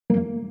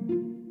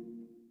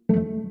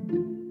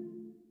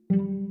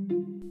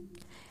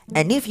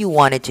And if you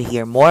wanted to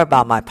hear more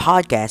about my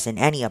podcast and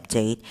any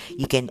update,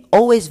 you can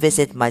always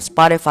visit my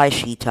Spotify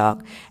She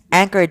Talk,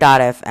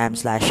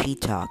 Anchor.fm/She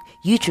Talk,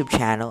 YouTube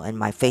channel, and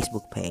my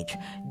Facebook page.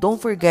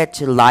 Don't forget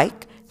to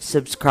like,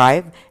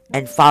 subscribe,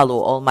 and follow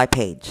all my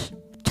page.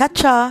 Cha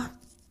cha!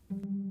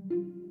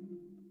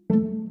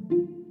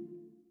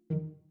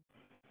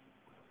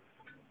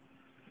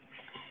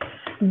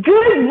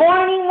 Good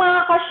morning,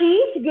 mga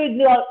kashis.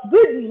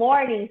 Good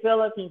morning,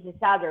 Philippines and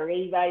Saudi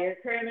Arabia. You're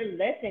currently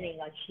listening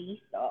on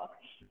She's Talk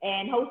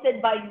and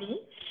hosted by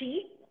me,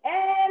 She,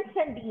 and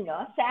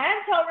Sandino.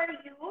 Sans, how are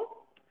you?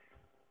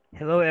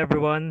 Hello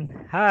everyone.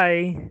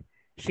 Hi.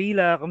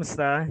 Sheila,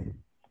 kamusta?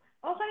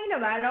 Okay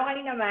naman, okay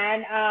naman.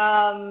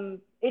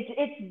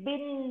 It's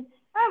been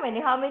how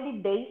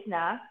many days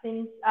na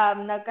since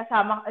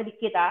nagkasama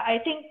ulit kita. I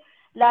think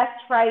last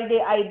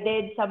Friday I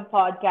did some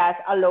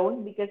podcast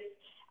alone because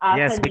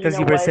Yes, because Sandino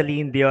you were was.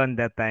 Celine Dion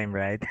that time,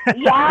 right?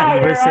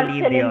 Yeah, You were you're on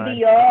Celine Celine Dion.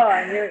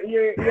 Dion.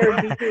 You're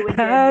busy with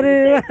your How do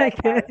music I that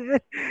time.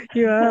 get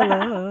you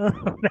alone?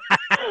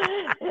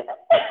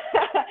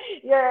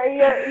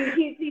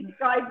 He's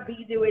quite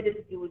busy with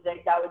his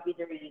music. That would be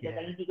the reason. Na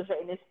Yeah. hindi ko siya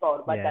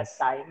in-store but that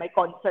Yes. time. May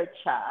concert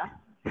siya.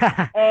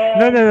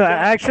 No, no, no. And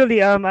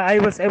Actually,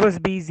 I was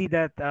busy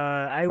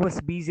I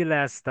was busy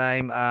last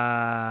time.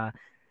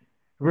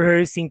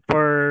 Rehearsing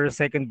for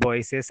second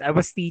voices. I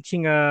was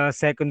teaching a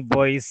second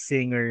voice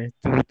singer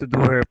to do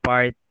her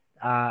part.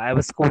 I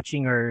was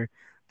coaching her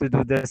to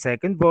do the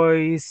second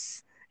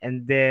voice,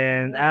 and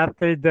then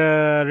after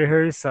the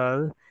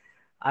rehearsal,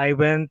 I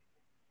went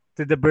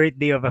to the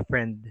birthday of a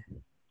friend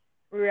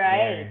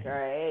right, there.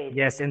 right.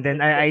 Yes, and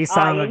then I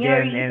sang Yun yung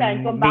again reason and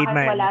kung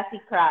bakit wala si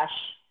Crush.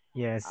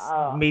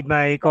 Oh. made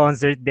my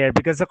concert there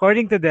because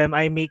according to them,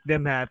 I make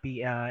them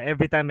happy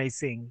every time I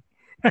sing.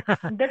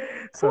 That's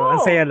So, ang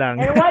saya cool. lang.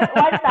 And one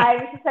time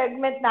sa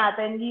segment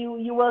natin,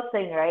 you will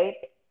sing, right?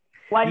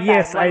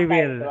 Yes, I One time, di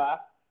will. ba?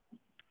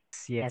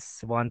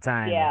 Yes, one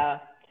time. Yeah.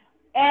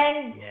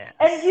 And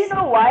you Yes.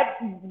 know what?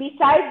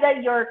 Besides that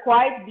you're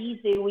quite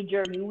busy with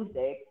your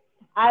music,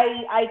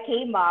 I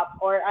came up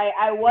or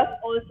I was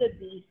also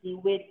busy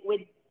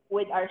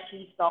with our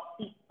She Talk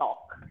TikTok.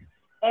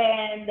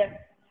 And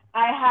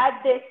I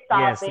had this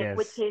Yes, topic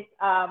which yes. is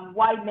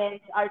why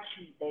men are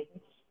cheating.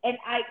 And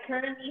I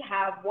currently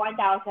have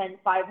 1,500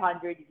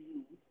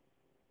 views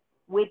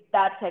with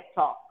that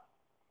TikTok.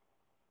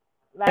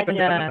 Like on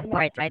Imagine. the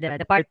part, right?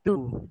 The part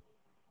two.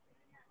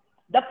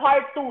 The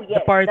part two,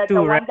 The yes, part the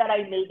two, right? one that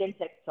I made in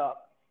TikTok.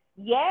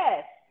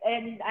 Yes,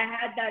 and I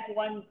had that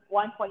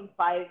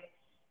 1.5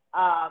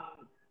 um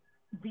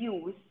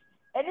views,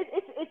 and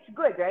it's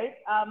good, right?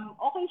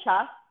 Okay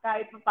siya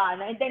kahit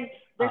paano. And then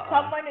there's Uh-uh.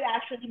 someone who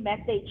actually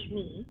messaged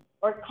me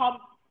or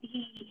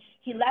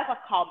he left a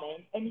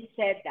comment and he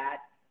said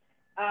that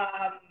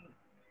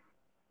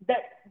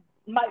that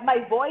my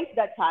voice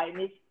that time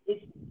is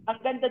ang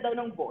ganda daw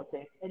ng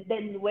boses. And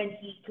then when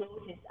he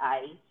closed his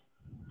eyes,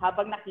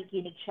 habang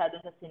nakikinig siya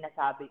doon sa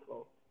sinasabi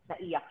ko,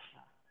 naiyak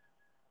siya.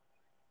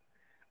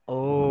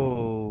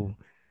 Oh,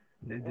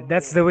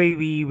 that's the Oo.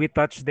 way we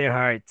touch their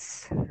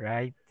hearts,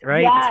 right?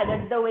 Right? Yeah,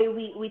 that's the way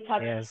we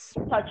Yes.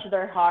 touch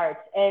their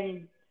hearts.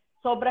 And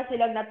sobra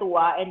silang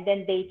natuwa and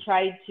then they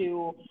tried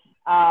to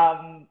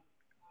um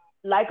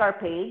like our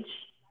page,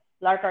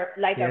 like our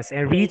Yes,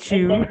 and page, reach and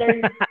you. then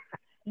they're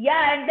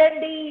yeah, and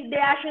then they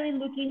actually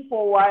looking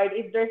forward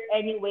if there's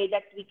any way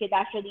that we could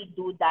actually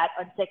do that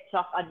on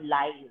TikTok on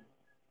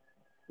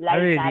Oh, live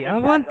really?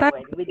 natin One time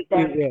gagawin with we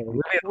them will.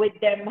 We will. with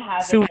them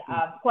having Soon.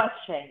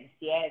 questions.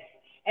 Yes,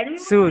 and we will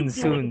be Soon, doing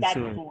soon, that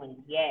soon. soon.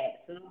 Yes,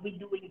 we will be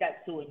doing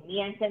that soon.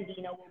 Me and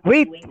Sandino will be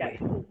Wait, doing that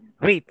wait, soon.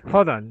 wait,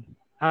 hold on.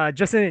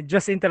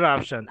 Just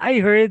interruption. I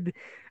heard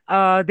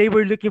they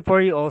were looking for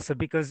you also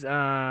because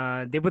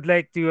they would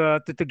like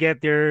to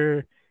get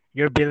your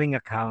billing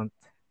account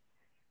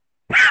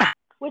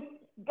With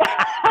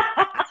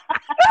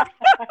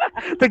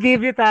to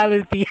give you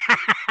talent fee.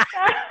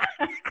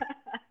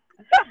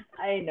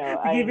 I know,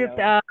 To I give it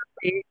know.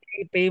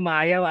 pay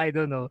Maya, I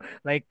don't know,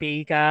 like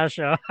pay cash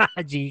or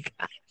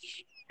GCash.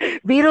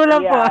 Biro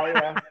lang po.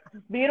 Yeah, yeah.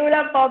 Biro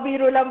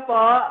lang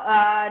po,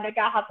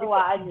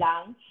 nagkakatuwaan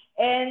lang.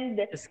 And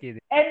Just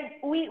kidding.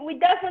 we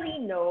definitely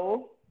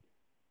know,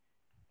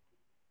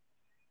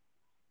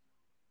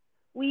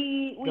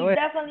 we Go ahead.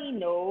 definitely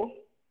know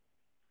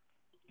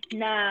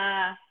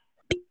na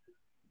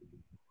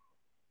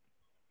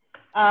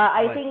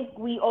I What? think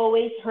we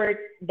always hurt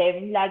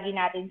them. Lagi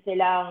natin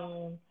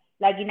silang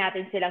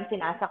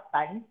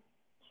sinasaktan.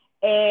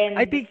 I And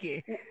think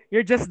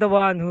you're just the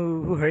one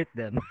who hurt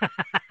them.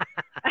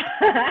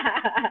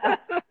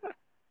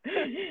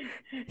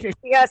 She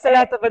has a eh,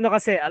 lot of ano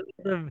kasi,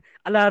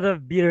 a lot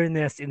of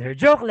bitterness in her.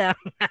 Joke lang.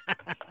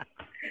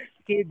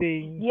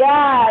 Kidding.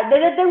 yeah,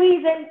 the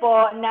reason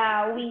po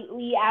na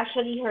we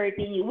actually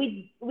hurting you,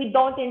 we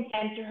don't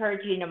intend to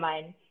hurt you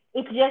naman.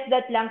 It's just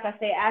that lang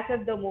kasi as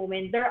of the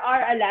moment, there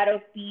are a lot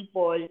of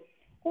people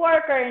who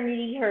are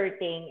currently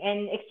hurting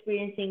and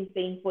experiencing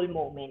painful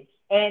moments.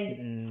 And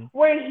Mm.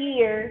 we're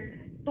here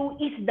to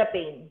ease the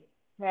pain.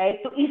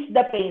 right? To ease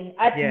the pain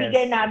at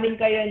bigyan Yes. namin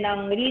kayo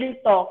ng real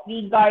talk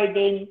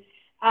regarding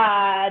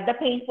the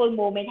painful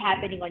moment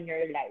happening on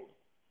your life.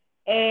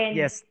 And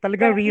Yes,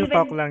 talagang but real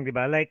talk even lang, 'di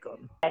ba?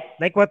 yes,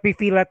 Like what we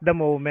feel at the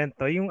moment,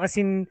 to. Yung as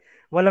in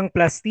walang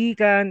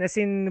plastikan, as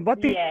in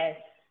what we yes,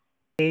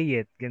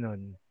 say it,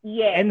 ganun.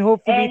 yes, And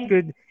hopefully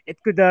and it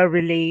could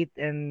relate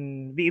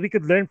and we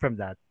could learn from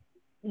that,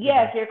 'di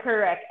yes, ba? you're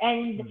correct.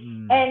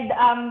 Mm. And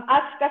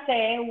us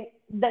kasi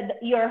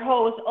your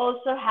host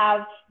also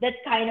have that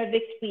kind of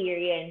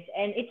experience,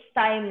 and it's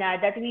time na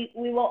that we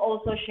will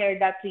also share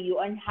that to you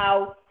on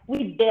how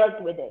we dealt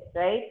with it,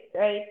 right?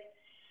 Right.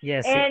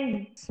 Yes,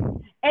 yes.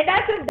 And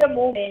as of the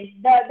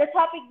moment, the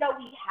topic that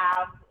we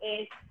have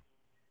is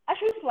as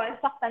usual,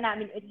 sakta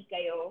namin ulit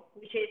kayo,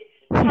 which is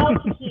how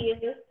to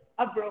heal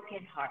a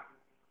broken heart.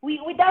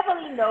 We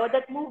definitely know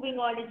that moving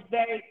on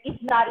is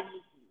not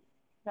easy,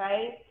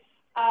 right?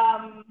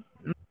 Um,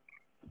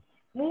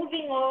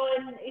 moving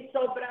on is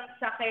sobrang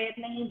sakit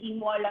na hindi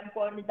mo alam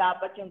kung ano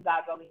dapat yung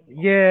gagawin mo.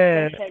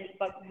 Yeah. Especially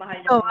pag mahal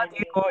You na know mahal what? mo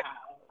yung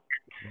tao.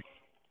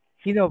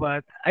 You know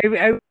what?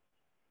 I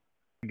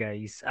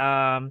guys.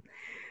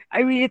 I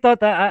really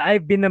thought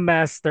I've been a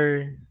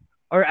master,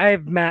 or I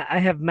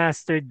have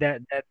mastered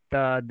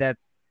that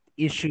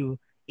issue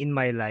in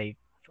my life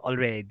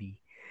already.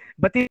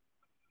 But every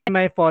time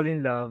I fall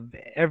in love,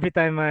 every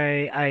time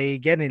I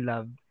get in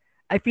love,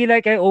 I feel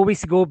like I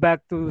always go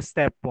back to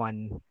step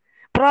one.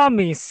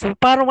 Promise. So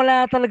parang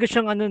wala talaga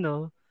siyang ano,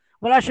 no.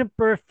 Wala siyang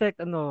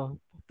perfect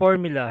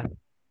formula.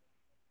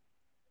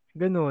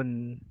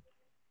 Ganun.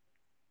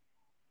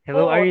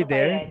 Hello, are Oo, you totoo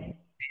there? yan.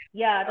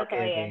 Yeah, totoo Okay,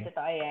 yan. okay.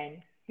 Totoo yan.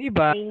 'Di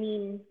ba? I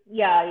mean,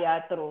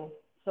 yeah, true.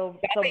 So,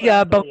 Dati sobrang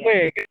yabang true ko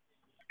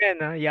yan.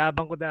 eh.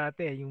 Yabang ko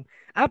dati.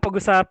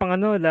 Pag-usapang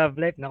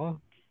love life, nako.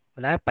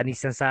 Wala,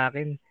 panis yan sa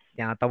akin.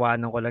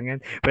 Tinatawanan ko lang yan.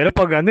 Pero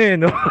pag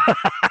no?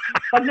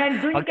 Pag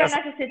nandun ka Pagkas,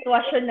 na sa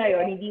sitwasyon na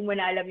yon, hindi mo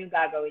na alam yung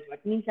gagawin mo.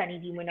 At minsan,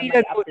 hindi mo na may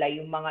Sheila, apply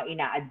yung mga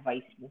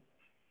ina-advise mo.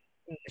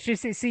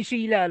 si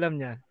Sheila, alam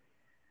niya.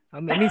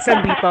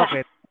 Minsan we talk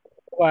it.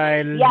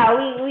 While, Yeah,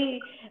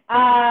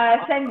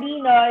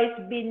 Sandino,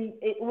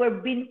 we've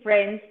been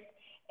friends,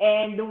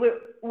 and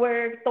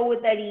we're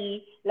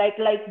totally like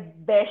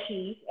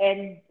beshi,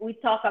 and we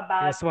talk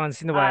about yes,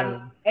 once in a while.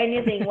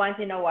 anything once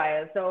in a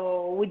while.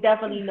 So we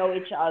definitely know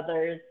each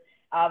other's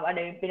ano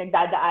yung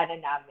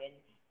pinagdadaanan namin.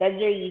 That's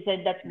the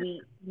reason that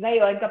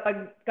ngayon,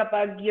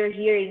 kapag you're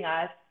hearing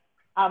us,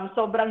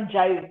 sobrang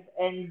jive,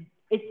 and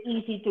it's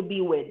easy to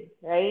be with,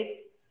 right?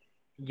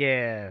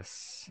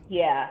 Yes.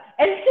 Yeah.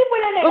 And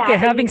simulan na Okay,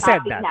 natin having yung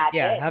said topic that,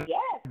 yeah, natin. having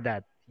Yes. said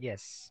that,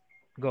 yes.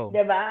 Go.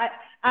 Diba?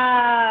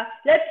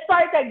 Let's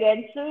start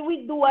again. So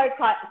we do our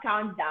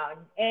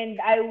countdown, and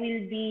I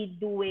will be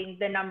doing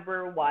the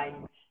number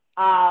one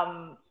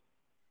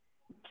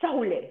sa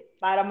huli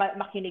para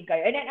makinig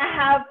kayo. And then I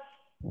have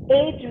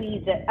eight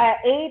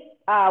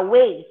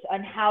ways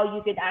on how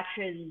you could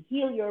actually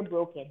heal your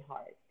broken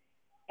heart.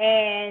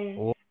 And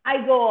Oh,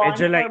 I go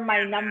medyo on for light my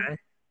yan, number.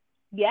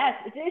 Yes,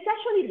 it's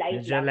actually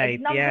light Medyo lang. And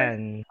light number yan.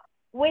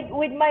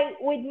 with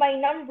my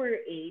number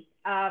eight,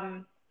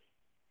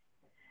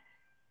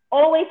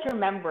 always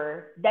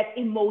remember that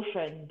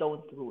emotion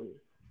don't rule.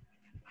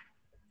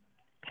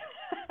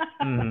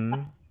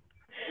 Mm-hmm.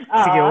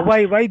 Sige, uh,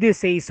 why do you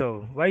say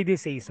so? Why do you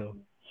say so?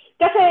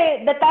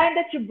 Kasi the time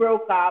that you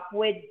broke up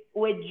with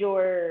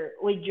your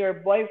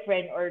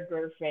boyfriend or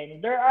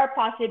girlfriend, there are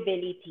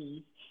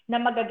possibilities na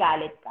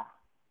magagalit ka.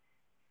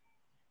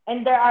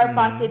 And there are Mm-hmm.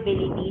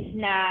 possibilities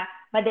na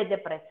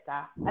madedepress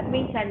ka. At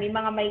minsan, may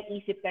mga may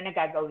isip ka na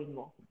gagawin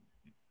mo.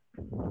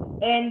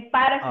 And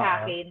para sa Oo.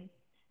 akin,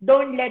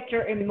 don't let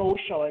your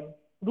emotion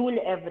rule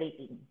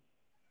everything.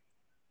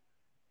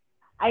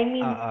 I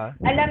mean, Oo.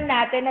 alam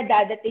natin na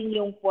dadating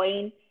yung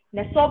point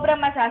na sobrang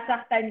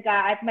masasaktan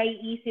ka at may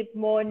isip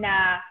mo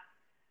na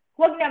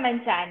huwag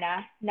naman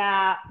sana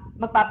na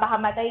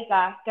magpapakamatay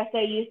ka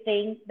kasi you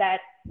think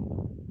that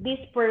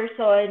this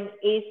person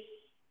is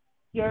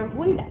your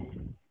whole life.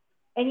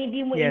 And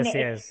hindi mo Yes,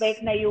 yes.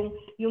 ina-expect na yung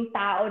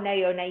tao na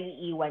yon na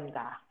iiwan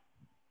ka.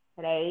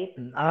 Right?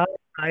 Ah,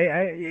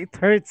 I it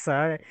hurts,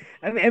 I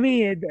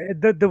mean,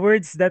 the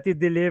words that you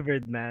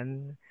delivered,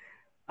 man,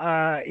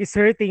 are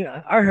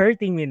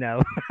hurting me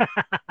now.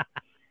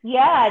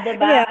 Yeah, Kasi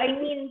diba? I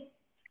mean,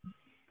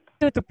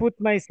 to put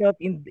myself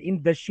in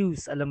the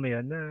shoes, alam mo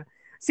 'yon, na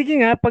sige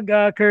nga pag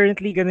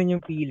currently ganun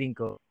yung feeling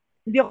ko.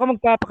 Hindi ako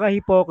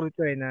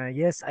magpapaka-hypocrite na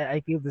yes,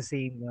 I feel the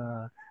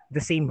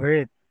same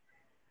hurt.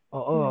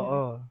 Oo, hmm.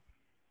 oo.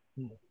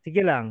 Sige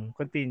lang,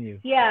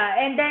 continue. Yeah,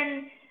 and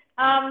then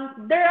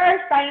there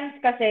are times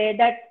kasi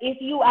that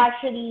if you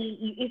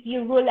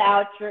rule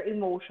out your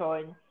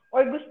emotion,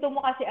 or gusto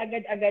mo kasi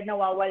agad-agad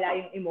nawawala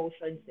yung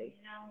emotions eh.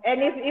 And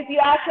if you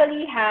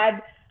actually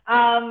had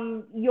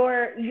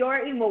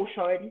your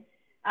emotion,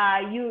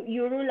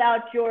 you rule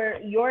out your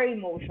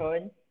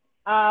emotion,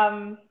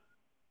 um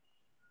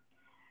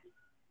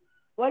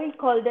what do you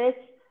call this?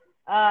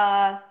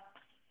 Uh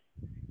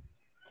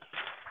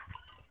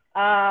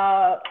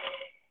uh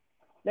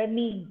let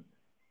me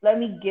let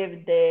me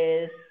give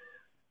this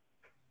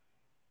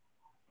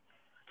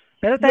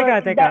Pero Your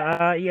teka,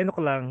 that i-ano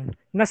ko lang.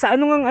 Nasa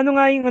ano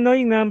nga yung ano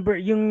yung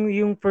number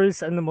yung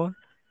first ano mo?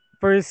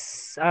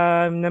 First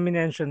na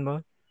mention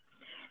mo.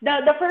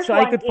 the first So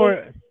I one could is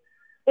for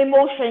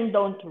emotion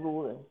don't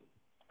rule.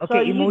 So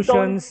okay, you don't,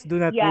 emotions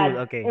do not rule. yeah,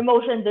 Okay.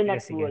 emotion do Sige,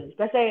 not sige. rule.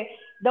 Kasi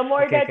the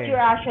more Okay, that okay.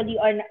 you're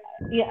actually on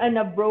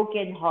a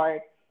broken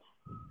heart,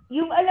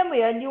 yung alam mo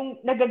yun,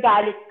 yung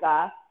nagagalit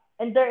ka,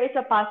 and there is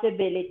a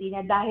possibility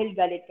na dahil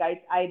galit ka,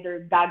 it's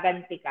either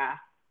gaganti ka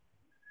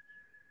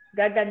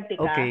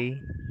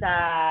Okay. sa,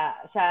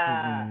 sa,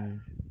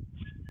 Mm.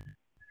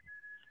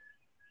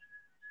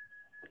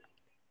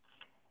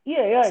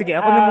 yun, yun. Sige,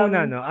 ako na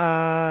muna no.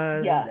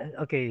 Yeah.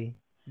 Okay.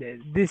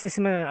 This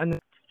is my ano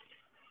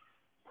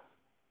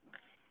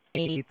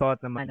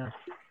thought naman.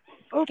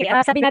 Okay,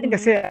 sabi natin Mm-hmm.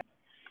 kasi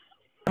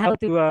how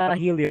to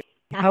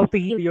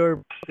heal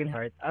your broken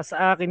heart. As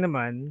sa akin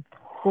naman,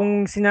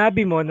 kung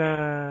sinabi mo na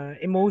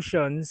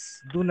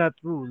emotions do not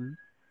rule,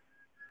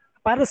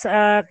 para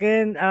sa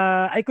akin,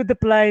 I could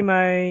apply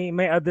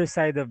my other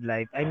side of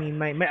life. I mean,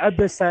 my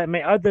other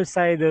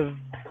side of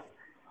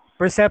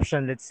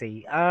perception, let's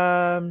say.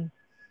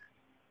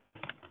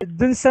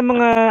 Dun sa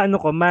mga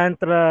ano ko,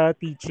 mantra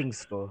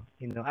teachings ko,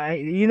 I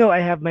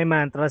have my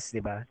mantras,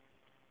 'di ba?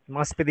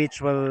 Mga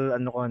spiritual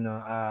ano ko no,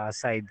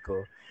 side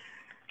ko.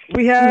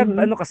 We have Mm-hmm.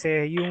 ano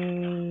kasi yung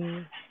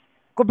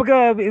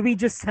kumbaga we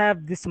just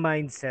have this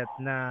mindset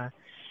na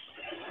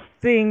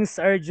things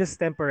are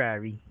just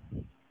temporary.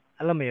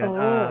 Alam mo 'yun?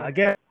 Oh.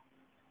 Again,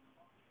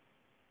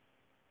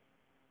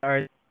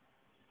 are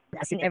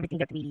as in everything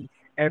that we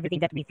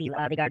feel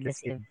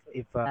regardless if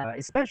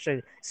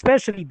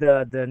especially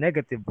the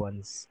negative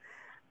ones.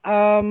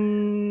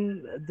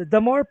 The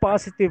more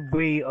positive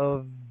way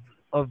of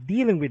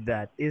dealing with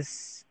that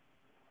is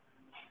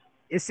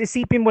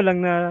isipin mo lang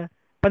na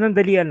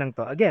panandalian lang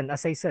to. Again,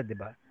 as I said, 'di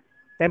ba?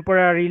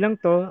 Temporary lang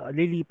to,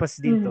 lilipas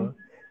din Mm-hmm. to.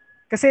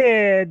 Kasi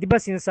 'di ba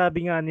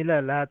sinasabi nga nila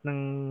lahat ng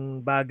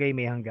bagay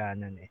may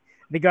hangganan eh.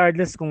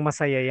 Regardless kung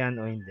masaya 'yan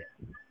o hindi.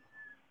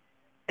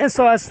 And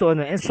so as Mm-hmm. to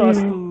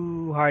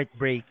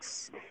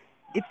heartbreaks,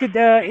 it could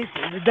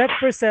that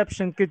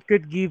perception could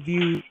give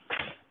you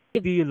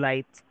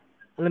light.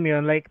 Alam mo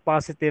 'yun, like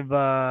positive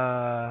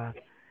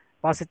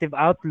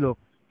outlook,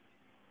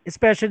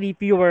 especially if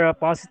you were a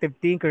positive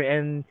thinker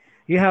and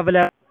you have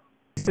a lot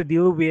to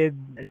deal with.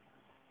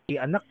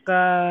 May anak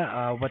ka,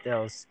 what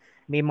else?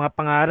 May mga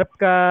pangarap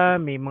ka,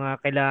 may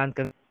mga kailangan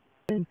ka.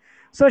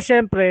 So,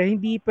 syempre,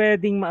 hindi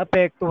pwedeng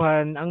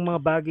maapektuhan ang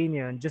mga bagay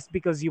niyan just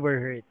because you were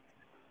hurt.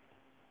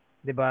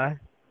 'Di ba?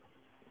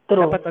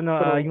 Dapat True. ano,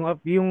 True.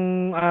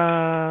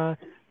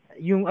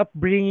 yung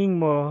upbringing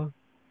mo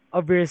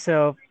of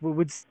yourself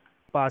would stay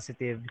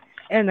positive.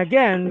 And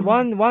again,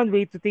 Mm-hmm. one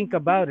way to think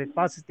about it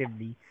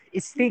positively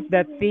is think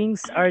that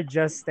things are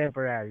just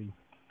temporary,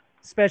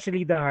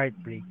 especially the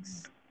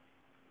heartbreaks.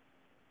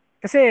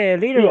 Kasi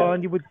later Yes.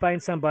 on, you would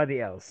find somebody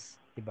else,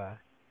 'di ba?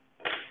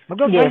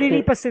 Yes.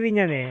 Malilipas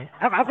rin yan eh.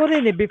 Ako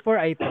rin eh, before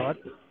I thought,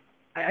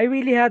 I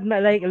really had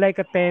like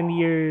a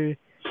 10-year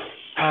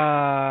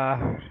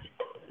uh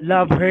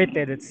love hurt,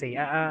 let's say.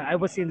 I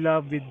was in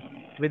love with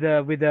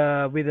a with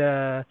a with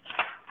a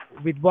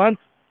with one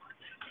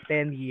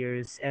 10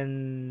 years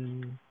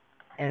and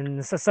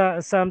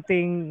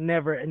something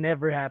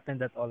never happened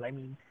at all. I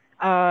mean,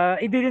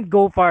 it didn't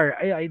go far.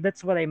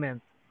 That's what I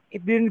meant.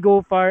 It didn't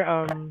go far.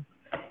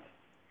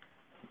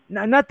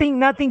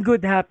 Nothing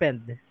good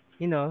happened,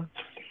 you know,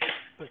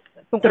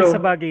 tungkol sa True.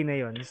 bagay na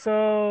 'yon. So,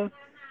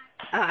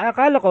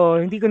 akala ko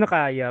hindi ko na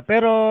kaya,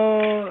 pero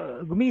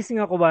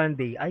gumising ako one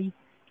day, ay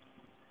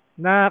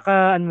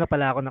ano na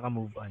pala ako,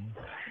 naka-move on.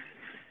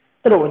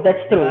 True,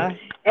 that's 'Di true. ba?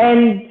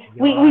 And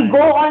we go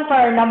 'Yon. on to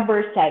our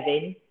number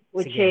 7,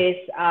 which Sige. is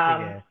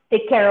Sige.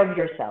 take care of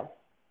yourself.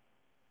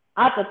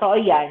 Totoo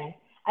yan.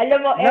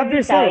 Alam mo, Love every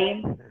yourself. time,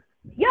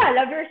 yeah,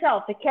 love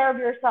yourself, take care of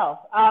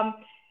yourself.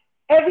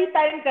 Every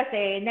time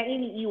kasi na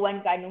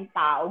iniiwan ka nung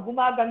tao,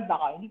 gumaganda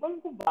ka. Hindi ko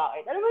alam kung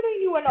bakit. Alam mo, na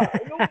iniwan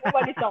ako. Nung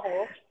umalis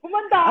ako,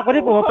 gumanda Ako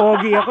rin ako.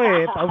 pumapogi ako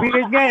eh.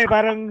 Weird nga eh,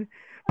 parang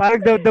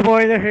the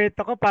more na hurt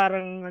ako,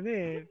 parang ano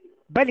eh,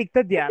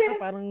 baliktad Kasi, yata,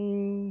 parang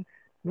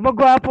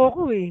gumagwapo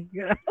ako eh.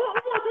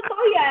 oo,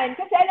 totoo yan.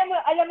 Kasi alam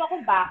mo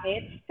kung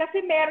bakit?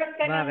 Kasi Bakit? meron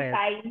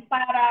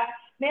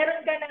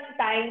ka ng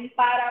time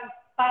para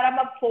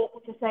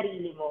mag-focus sa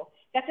sarili mo.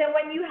 Kasi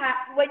when you're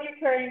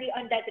currently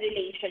on that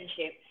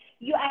relationship,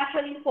 you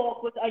actually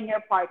focus on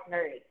your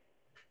partner.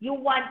 You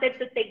wanted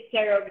to take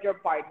care of your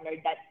partner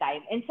that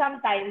time. And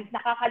sometimes,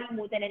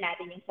 nakakalimutan na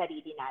natin yung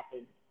sarili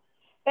natin.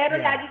 Pero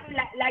Yeah.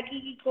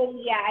 lagi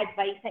kong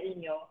i-advise sa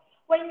inyo,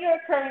 when you're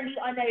currently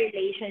on a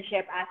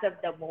relationship as of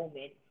the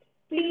moment,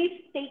 please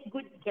take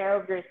good care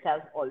of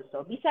yourself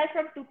also. Besides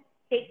from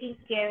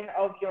taking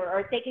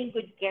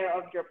good care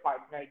of your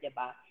partner, 'di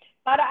ba?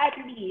 Para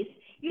at least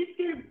you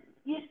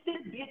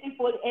still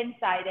beautiful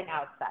inside and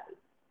outside,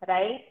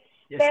 right?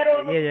 Yes,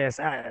 Pero, yes.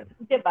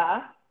 'di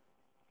ba?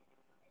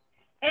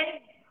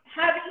 And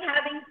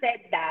having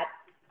said that,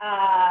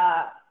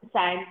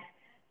 San,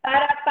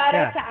 para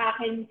Yeah. sa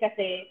akin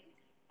kasi,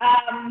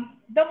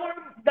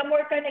 the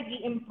more ka nag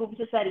improve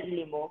sa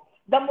sarili mo,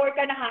 the more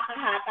ka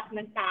nakakahatak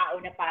ng tao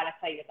na para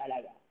sa'yo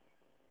talaga.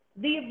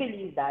 Do you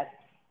believe that?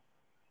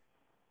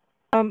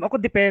 Ako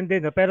depende,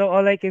 no? Pero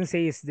all I can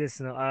say is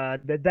this, no?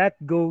 That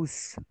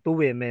goes to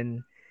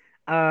women.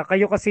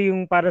 Kayo kasi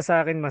yung para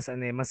sa akin mas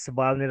ano, mas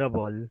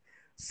vulnerable.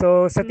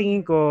 So sa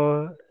tingin Mm. ko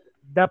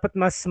dapat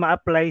mas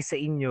ma-apply sa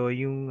inyo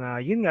yung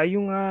yun nga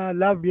yung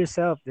love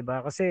yourself, 'di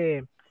ba?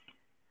 Kasi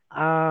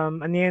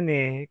ano yan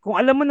eh, kung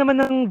alam mo naman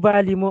ang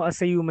value mo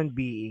as a human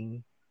being,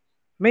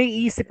 may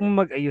isip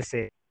mo mag-ayos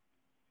eh.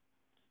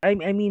 I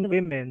mean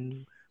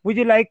women, would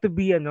you like to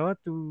be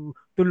to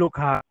look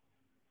hot,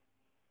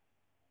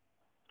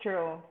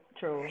 True,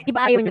 true. Di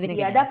ba ayaw nyo din ng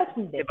Yeah, ganyan? dapat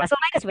hindi. 'di ba? So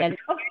might as well.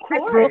 Of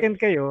course. Broken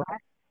kayo,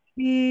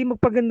 di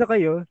magpaganda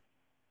kayo,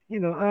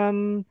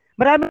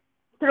 marami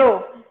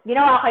True.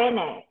 Ginawa ko yan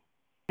eh.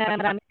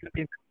 Marami,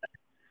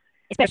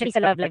 especially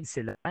sa love life.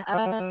 sila.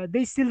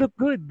 They still look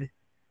good.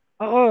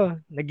 Oo,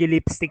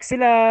 nag-lipstick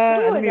sila,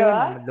 True, alam mo di yun,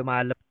 ba?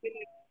 lumalap,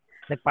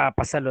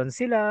 nagpapasalon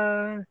sila.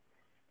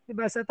 'Di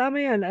ba? Sa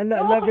tama 'yan, Oo,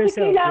 love kasi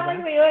yourself, 'di kailangan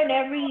ba? mo yun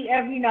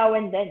every now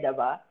and then, di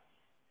ba?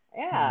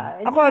 Yeah,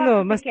 and Ako you have to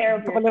mas take care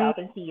of gusto ko lang yourself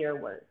and see your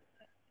worth.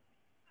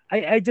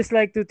 I just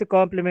like to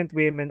compliment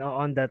women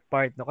on that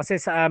part, no. Kasi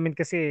sa amin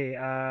kasi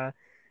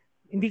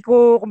hindi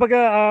ko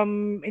kumbaga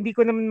hindi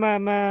ko naman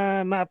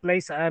ma-apply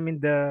sa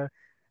amin the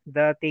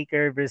take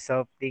care of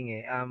yourself thing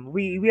eh.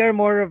 We are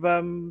more of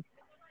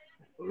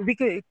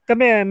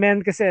kami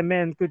men kasi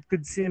men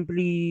could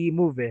simply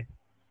move eh.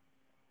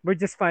 We're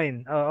just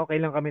fine. Okay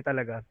lang kami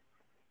talaga.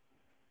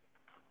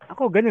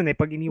 Ako ganun eh,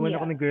 pag iniwan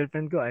ako Yeah. ng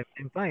girlfriend ko,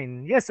 I'm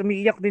fine. Yes,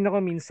 umiiyak din ako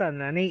minsan.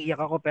 Naiiyak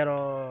ako pero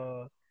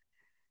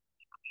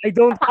I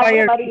don't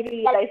cry Tapos a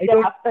marirealize I yan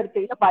don't after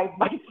 5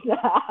 months na.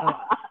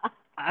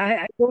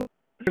 uh, I don't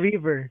cry a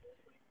river.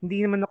 Hindi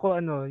naman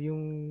ako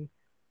yung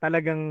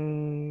talagang,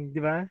 'di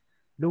ba?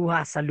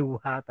 Luha sa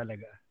luha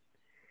talaga.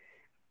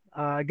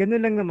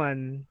 Ganun lang naman.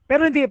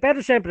 Pero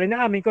syempre,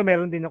 naamin ko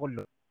meron din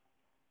ako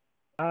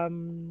um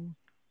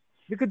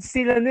we could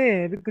still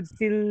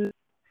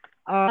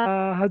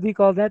how do you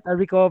call that?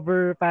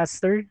 Recover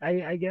faster,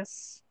 I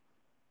guess.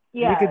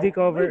 We could Yeah,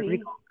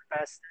 maybe. recover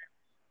faster.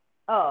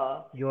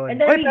 Oh. And Yun.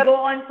 then Oy, we pero go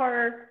on for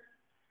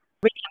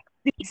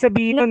ibig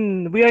sabihin nun,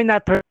 we are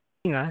not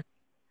hurting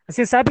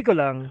Kasi sabi ko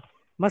lang,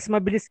 mas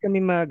mabilis kami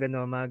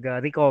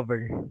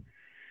recover.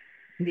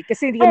 Hindi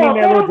kami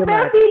pero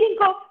melodramatic.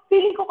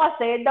 feeling ko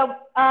kasi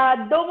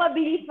daw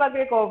mabilis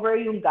mag-recover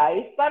yung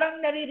guys, parang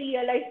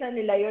nare-realize na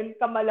nila yun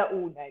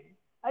kamalaunan.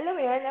 Alam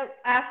mo yun,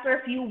 after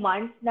few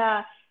months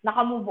na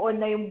naka-move on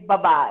na yung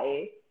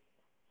babae,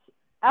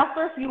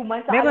 after few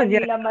months, saka Meron lang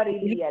yan. nila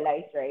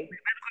ma-realize, right?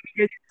 Kami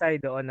ganyan tayo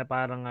doon na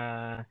parang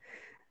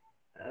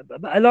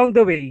along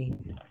the way,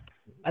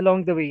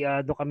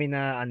 doon kami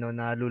na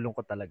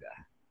nalulungkot talaga.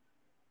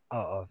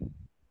 Oo.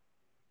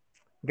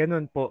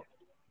 Ganun po.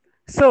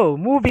 So,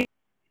 moving,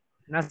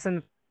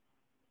 nasan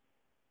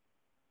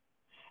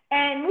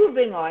And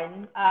moving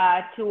on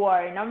to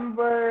our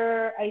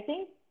number, I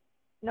think,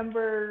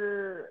 number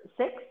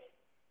six?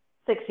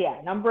 Six,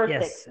 yeah, number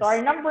six. yes. So our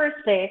number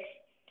six,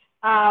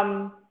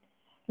 um,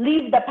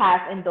 leave the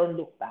past and don't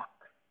look back.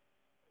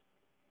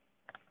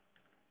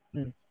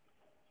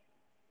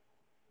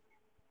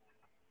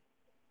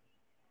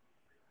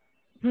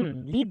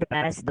 Hmm. Leave the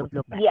past, don't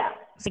look back. Yeah.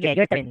 Sige,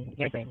 your turn.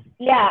 Your turn.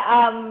 Yeah,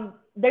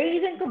 the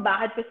reason kung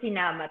bakit ko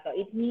sinama to,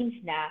 it means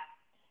na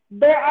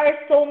there are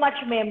so much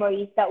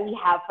memories that we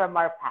have from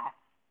our past.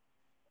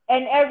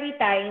 And every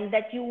time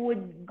that you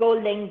would go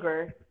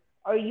linger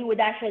or you would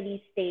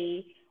actually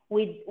stay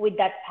with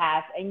that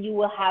past and you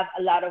will have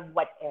a lot of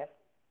what if,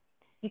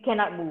 you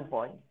cannot move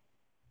on.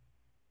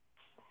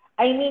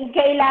 I mean,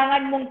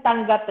 kailangan mong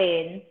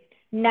tanggapin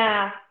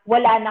na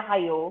wala na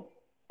kayo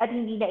at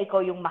hindi na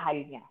ikaw yung mahal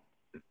niya.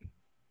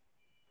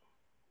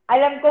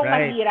 Alam kong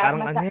Right. mahirap,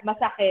 Parang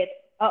masakit.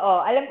 Oo,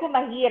 alam kong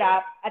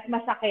mahirap at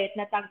masakit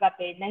na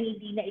tanggapin na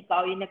hindi na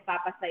ikaw yung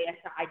nagpapasaya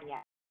sa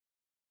kanya.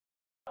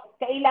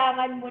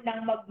 Kailangan mo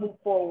nang mag-move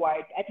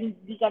forward at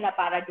hindi ka na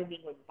para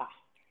dumingon pa.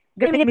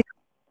 Ganun din.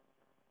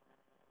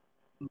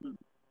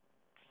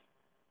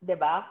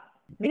 Diba?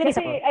 Binilis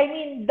Kasi, ako. I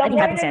mean, Ano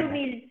having said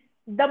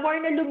the more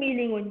na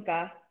lumilingon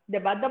ka,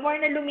 diba? The more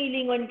na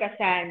lumilingon ka,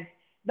 Sans,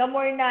 the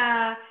more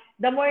na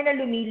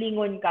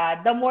lumilingon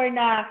ka, the more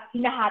na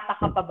hinahata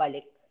ka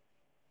pabalik.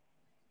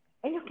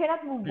 And you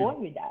cannot move on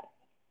with that.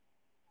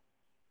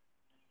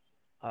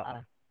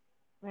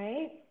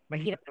 Right?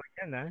 Mahirap naman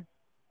yan,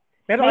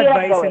 Pero Mahirap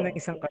advice gawin. ng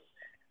isang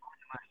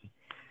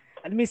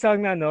alam mo yung song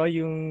na,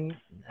 yung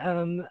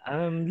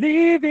I'm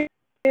leaving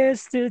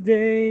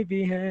yesterday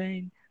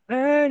behind.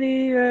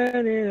 Running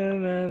on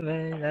my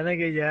mind.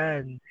 Talaga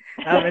yan.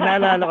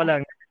 Naalala ko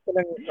lang. Ito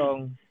lang yung song.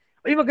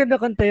 Uy, maganda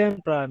kanta yan,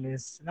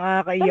 promise.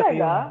 Nakakaiyak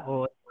Talaga?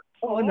 yun.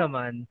 Oo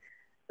naman.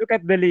 Look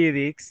at the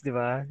lyrics, di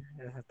ba?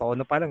 Sa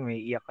tono pa lang,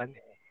 may iyakan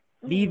eh.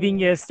 Leaving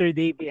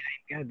yesterday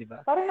behind ka, di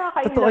ba? Parang Totoo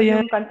nakaka-inlove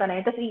yan. yung kanta na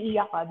yun, tapos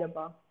iiyak ka,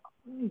 diba?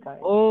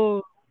 Oh.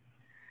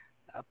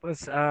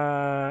 Tapos,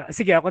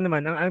 sige ako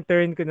naman, ang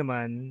turn ko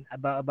naman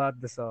about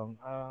the song.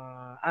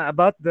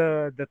 About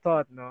the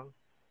thought, no?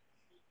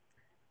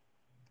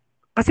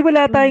 Kasi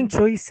wala tayong Mm.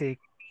 choice eh.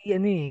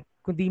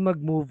 Kundi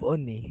mag-move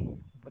on eh.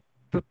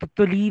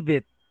 To leave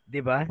it,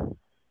 'di ba?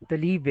 To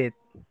leave it.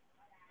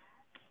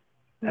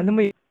 Ano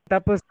mo Mm. yun?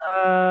 Tapos,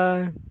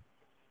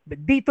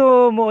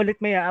 dito mo ulit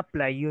may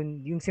apply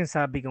yung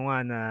sinasabi ko nga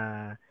na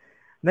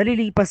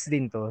nalilipas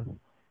din to.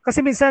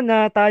 Kasi minsan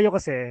na tayo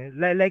kasi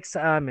like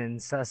sa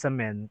amin sa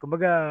men,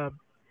 kumbaga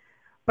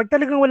pag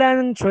talagang wala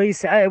nang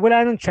choice, ay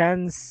wala nang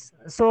chance.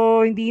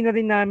 So hindi na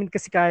rin namin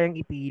kasi kayang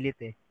ipilit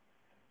eh.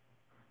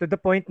 To the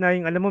point na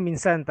yung alam mo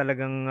minsan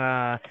talagang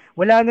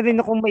wala na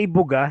rin akong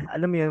maibuga,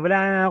 alam mo yun, wala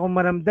na akong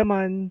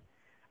maramdaman.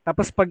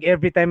 Tapos pag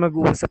every time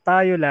mag-uusap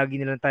tayo, lagi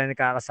na lang tayo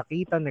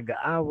nagkakasakitan,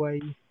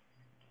 nag-aaway.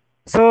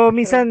 So True.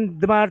 minsan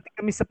dumarating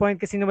kami sa point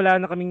kasi na wala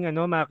na kaming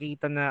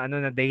makita na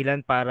na dahilan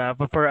para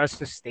for us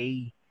to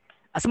stay.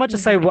 Mm. As much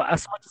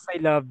as I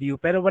love you,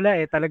 pero wala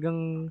eh,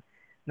 talagang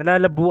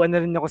nalalabuan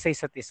na rin ako sa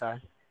isa't isa.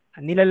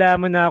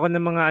 Nilalaman na ako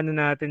ng mga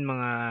natin,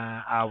 mga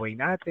away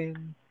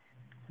natin,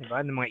 'di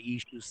ba? Ng mga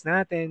issues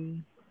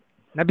natin.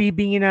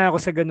 Nabibingi na ako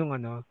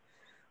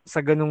sa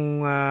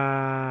ganung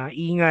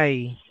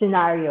ingay.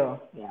 Scenario.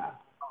 Yeah.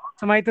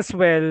 So might as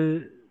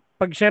well,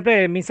 pag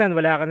syempre, minsan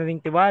wala ka na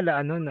ring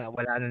tiwala,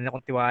 wala na rin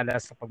akong tiwala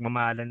sa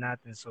pagmamahalan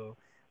natin. So,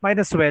 might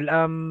as well,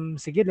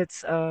 sige,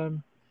 let's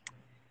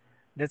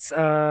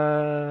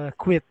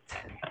quit,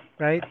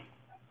 right?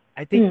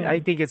 I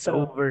Mm. think it's True.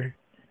 over.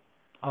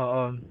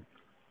 Oo.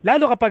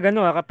 Lalo kapag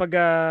kapag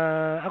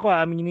ako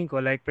aaminin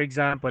ko, like for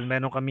example,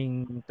 meron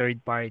kaming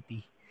third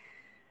party.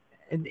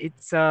 And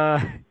it's,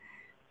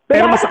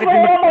 pero Pinasok masakit mo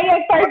din na naman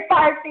yung third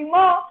party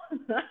mo.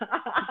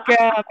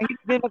 kaya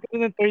mahirap din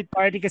magkaroon ng third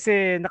party kasi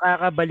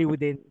nakakabaliw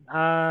din.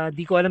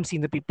 Di ko alam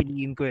sino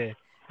pipiliin ko eh.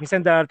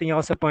 Minsan darating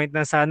ako sa point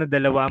na sana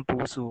dalawa ang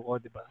puso ko,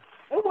 di ba?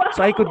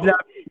 So I could Wow!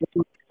 love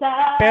you.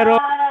 Pero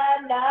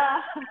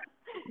Sana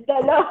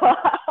dalawa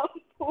ang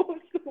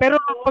puso pero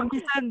ko. pag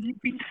minsan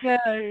repeat nga,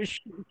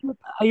 shoot,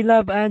 I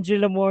love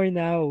Angela more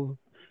now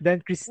than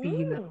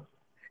Christina. Mm.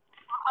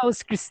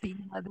 How's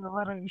Christina? Di ba?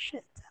 Parang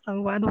shit.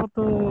 Ang ano ko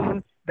to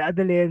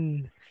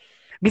dadalhin.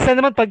 Minsan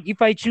naman pag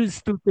if I choose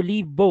to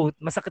leave both,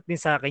 masakit din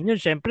sa akin yun.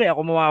 Syempre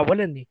ako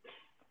mawawalan eh.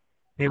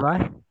 Di ba?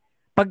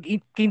 Pag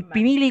Tama.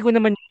 pinili ko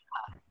naman,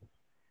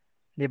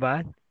 'di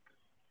ba?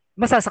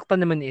 Masasaktan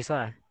naman yung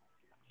isa,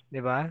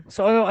 'di ba?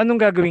 So anong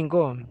gagawin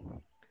ko?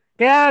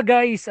 Kaya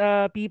guys,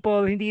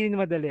 people, hindi rin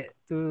madali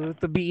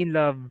to be in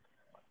love,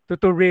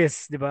 to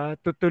risk, 'di ba?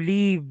 To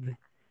leave.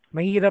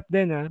 Mahirap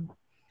din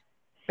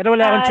Pero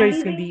wala akong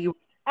choice Leaving, kundi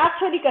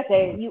actually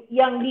kasi,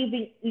 yung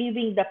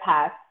leaving the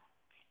past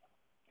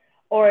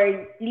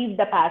or leave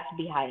the past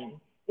behind.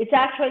 It's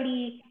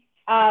actually,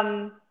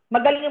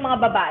 magaling yung mga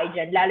babae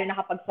dyan, lalo na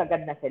kapag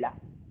sagad na sila.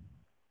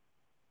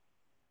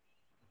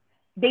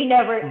 They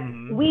never,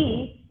 mm,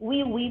 we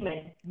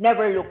women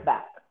never look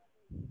back.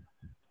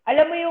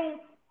 Alam mo yung,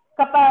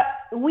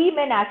 kapag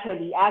women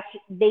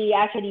they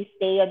actually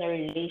stay on a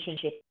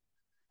relationship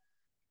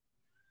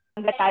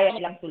hanggang kaya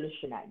nilang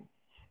solusyonan.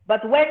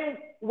 But when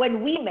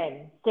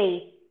women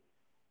say,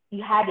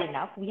 you had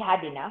enough, we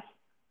had enough,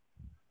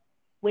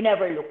 we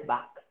never look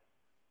back.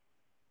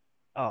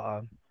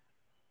 oo.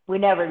 We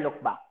never look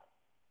back.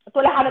 At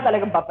wala ka na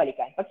talagang Mm,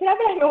 babalikan. Pag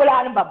sinabi namin wala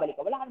ka nang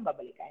babalikan, wala ka nang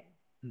babalikan.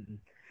 mm.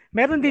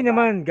 Meron din Diba?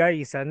 naman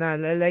guys,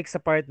 like sa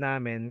part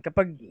namin,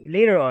 kapag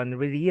later on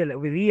we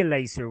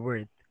realize your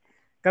worth.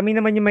 Kami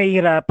naman yung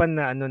mahihirapan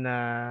na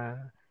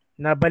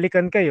na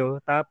balikan kayo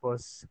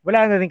tapos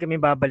wala na rin kami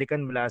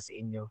babalikan mula sa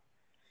inyo.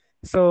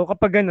 So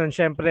kapag ganun,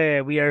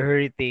 syempre we are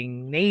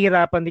hurting.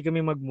 Nahihirapan din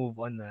kami mag-move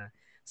on na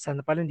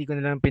sana pala hindi ko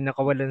na lang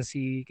pinakawalan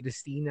si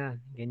Christina.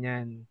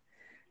 Ganyan.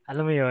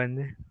 Alam mo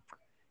yon.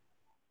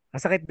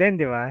 Masakit din,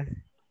 di ba?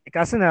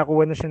 Kaso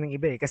nakakuha na siya ng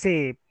iba eh.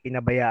 Kasi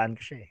pinabayaan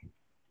ko siya eh.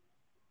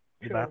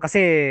 Di ba? True.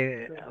 Kasi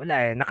True. wala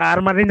eh.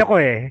 Naka-arma rin ako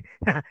eh.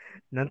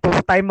 Nang two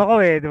time ako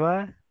eh. Di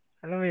ba?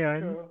 Alam mo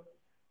yon. True.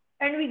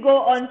 And we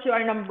go on to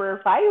our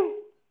number 5.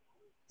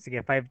 Sige,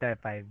 5 tayo,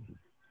 5.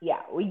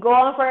 Yeah, we go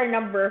on for our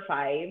number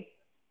 5.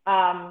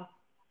 Um,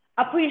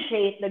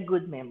 appreciate the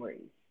good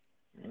memories.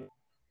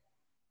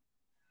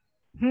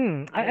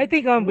 I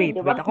think Yun, wait,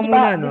 'di ba? ako 'Di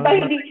muna ba? 'Di no. ba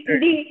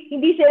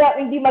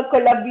hindi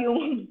mag-collab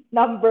yung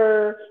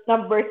number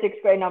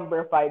 6 ko and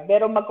number 5,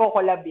 pero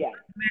magko-collab 'yan.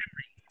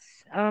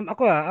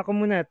 Ako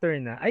muna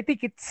turn na. I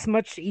think it's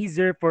much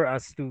easier for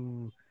us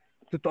to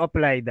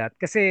apply that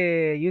kasi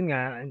yun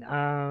nga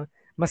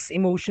mas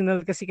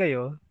emotional kasi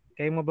kayong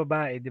mga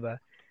babae, 'di ba?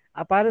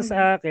 Para Mhm.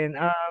 sa akin,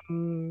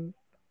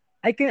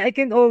 I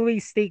can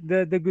always take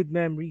the good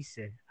memories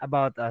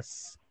about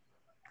us.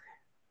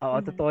 Oo,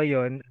 Mhm. totoo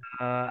 'yun.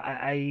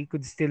 I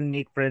could still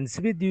make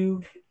friends with you,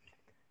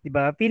 'di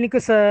ba? Feeling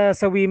ko sa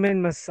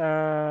women mas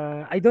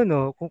I don't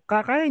know, kung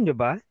kaya nyo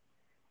ba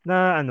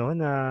na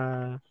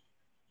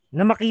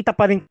na makita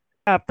pa rin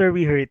after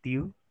we hurt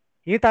you?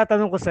 Yung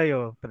tatanong ko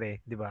sa'yo, pre,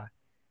 di ba?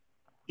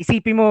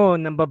 Isipin mo,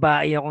 ng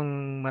babae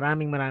akong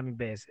maraming maraming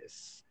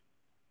beses.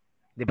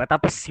 'Di ba?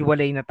 Tapos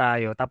hiwalay na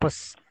tayo.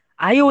 Tapos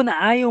ayaw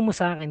mo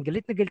sa akin,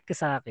 galit na galit ka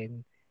sa akin.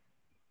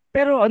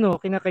 Pero ano,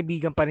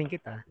 kinakaibigan pa rin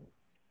kita.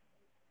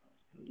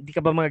 Hindi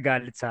ka ba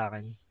magagalit sa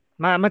akin?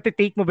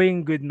 Matitake mo ba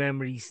yung good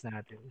memories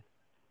natin?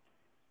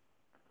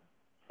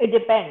 It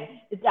depends.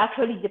 It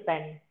actually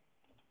depends.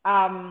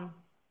 Um,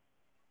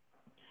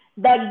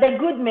 the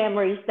good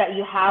memories that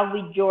you have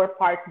with your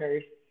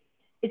partners,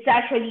 it's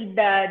actually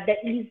the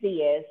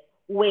easiest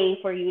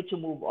way for you to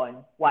move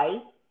on.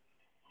 Why?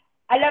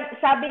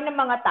 Sabi ng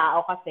mga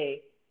tao kasi,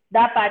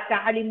 dapat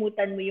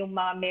kakalimutan mo yung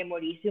mga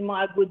memories, yung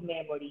mga good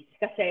memories.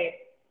 Kasi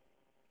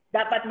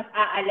dapat mas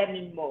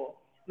aalamin mo,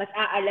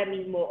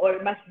 or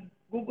mas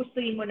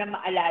gugustuhin mo na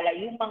maalala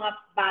yung mga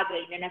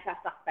bagay na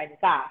nasasaktan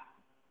ka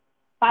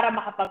para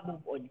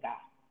makapag-move on ka.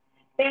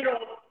 Pero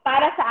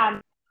para sa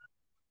amin,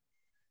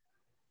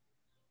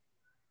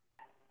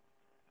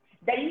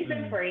 the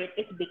reason for it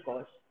is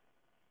because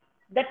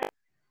that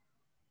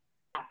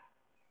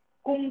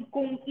kung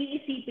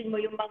iisipin mo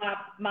yung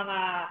mga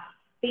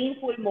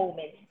painful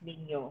moments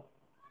ninyo,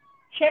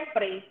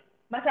 syempre,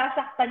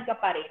 masasaktan ka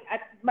pa rin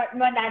at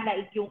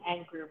mananaig yung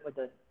anchor mo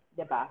doon,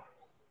 'di ba?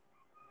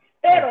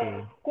 Pero Okay.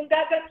 kung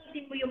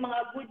gagamitin mo yung mga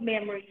good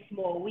memories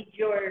mo with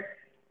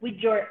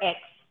your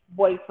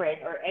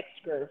ex-boyfriend or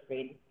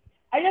ex-girlfriend,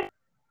 alam mo,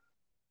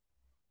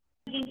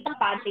 maging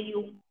tapante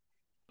yung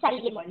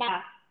sarili mo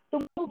na to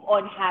move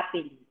on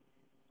happily.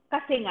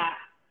 Kasi nga,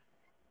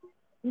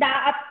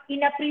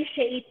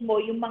 in-appreciate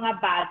mo yung mga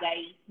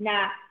bagay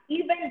na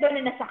even though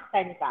na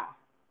nasaktan ka,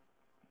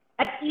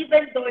 at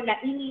even though na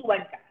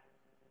iniwan ka,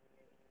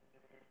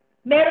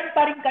 meron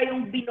pa rin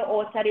kayong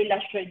binuo sa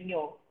relasyon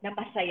nyo na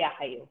masaya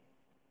kayo.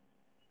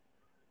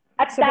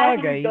 At Sa dahil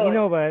bagay, you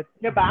know doon, what?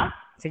 di ba?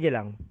 Sige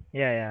lang.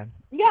 Yeah.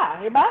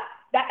 Yeah, di ba?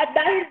 At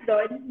dahil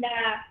doon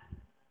na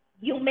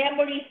yung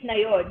memories na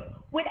yon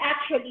will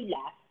actually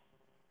last.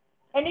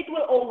 And it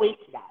will always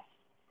last.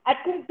 At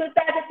kung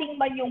dadating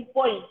man yung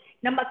point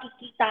na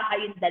makikita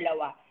kayong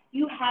dalawa,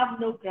 you have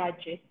no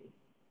grudges.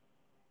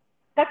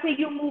 Kasi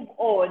you move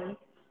on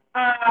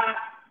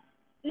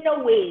in a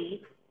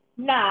way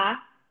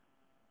na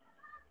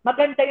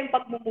maganda yung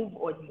pag-move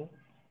on mo.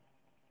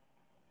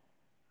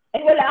 Eh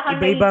wala kang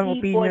Iba-ibang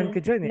opinion naiipon ko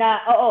dyan eh. na,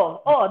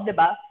 di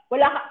ba?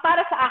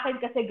 Para sa akin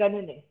kasi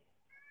ganun eh.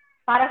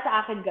 Para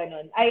sa akin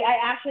ganun. I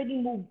actually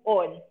move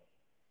on.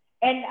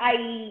 And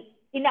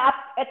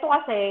ito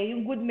kasi,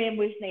 yung good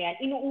memories na yan,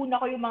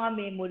 inuuna ko yung mga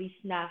memories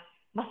na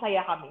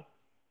masaya kami.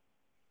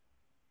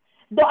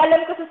 Do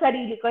alam ko sa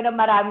sarili ko na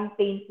maraming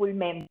painful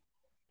memories.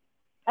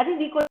 At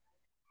hindi ko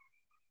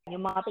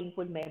yung mga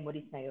painful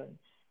memories na yun.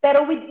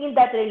 Pero within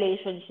that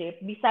relationship,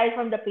 besides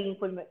from the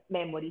painful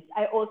memories,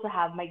 I also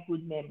have my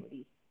good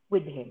memories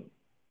with him.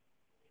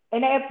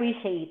 And I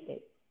appreciate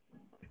it.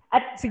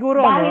 At Siguro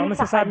dahil ang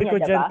sa masasabi kanya, ko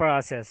dyan, diba?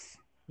 process.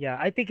 Yeah,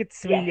 I think it's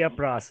Yes. really a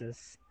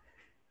process.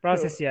 True.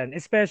 Process yan.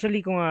 Especially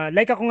kung,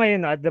 like ako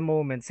ngayon at the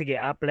moment, sige,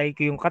 apply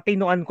ko yung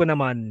katinuan ko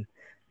naman.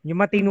 Yung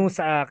matino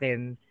sa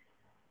akin.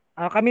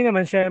 Kami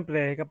naman,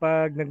 syempre,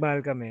 kapag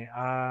nagmahal kami,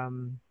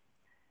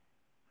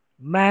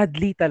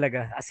 madly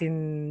talaga. As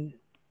in,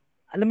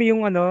 alam mo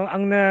yung ano,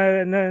 ang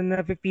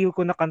na-feel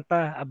ko na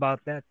kanta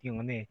about that,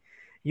 yung ano eh,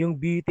 yung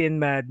Beauty and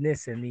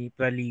Madness ni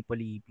Pralipo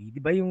Lipi. Di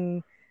ba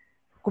yung,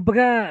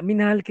 kumbaga,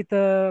 minahal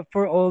kita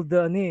for all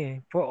the, ano eh,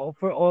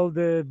 for all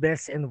the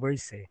best and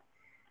worst eh.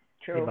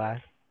 Di True. ba?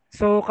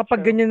 So,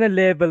 kapag True. ganyan na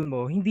level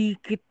mo, hindi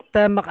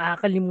kita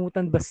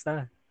makakalimutan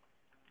basta.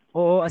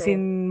 Oo, as True.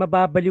 in,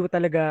 mababaliw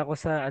talaga ako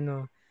sa,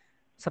 ano,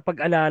 sa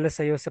pag-alala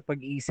sa'yo, sa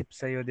pag-iisip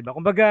sa'yo, di ba?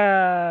 Kumbaga,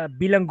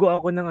 bilanggo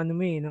ako ng ano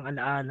mo eh, ng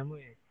alaala mo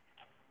eh.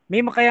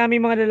 Kaya may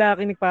mga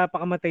lalaki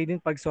nagpapakamatay din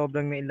pag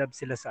sobrang na-inlove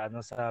sila sa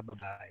ano sa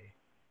babae.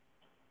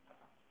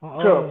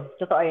 True. Oo.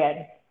 Totoo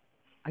yan.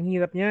 Ang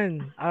hirap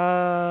niyan.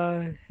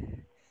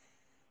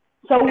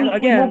 So we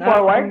Again, move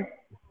forward.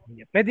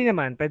 pwede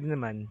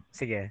naman.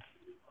 Sige.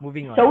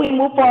 Moving on. So we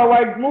move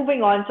forward,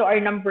 moving on to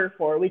our number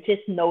 4, which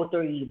is no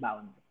to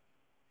rebound.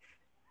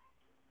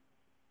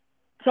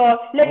 So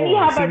let me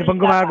have a sino bang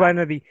recap. gumagawa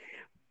na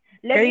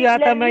Kayo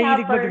yata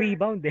mahilig first,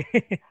 mag-rebound eh.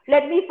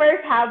 let me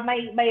first have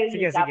my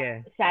Sige, recap, sige.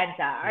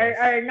 Santa. Yes.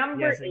 Our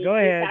number Yes, 8 go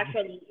is ahead.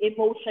 actually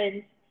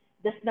emotions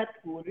does not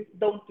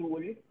don't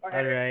rule. All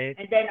right.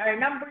 And then our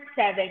number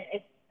 7 is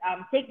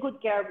take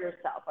good care of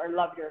yourself or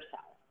love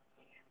yourself.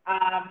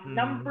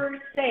 Number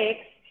 6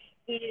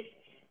 is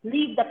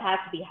leave the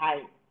past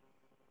behind.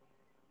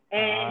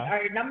 And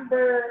our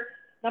number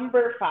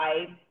 5,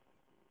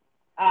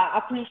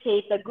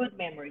 appreciate the good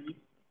memories.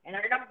 And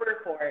our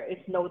number 4 is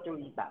no to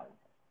rebound.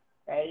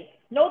 Right?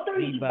 No to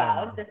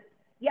rebound.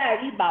 Yeah,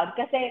 rebound.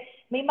 Kasi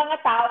may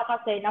mga tao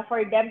kasi na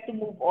for them to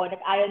move on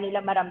at ayaw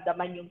nila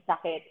maramdaman yung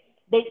sakit,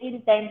 they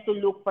intend to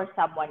look for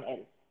someone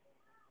else.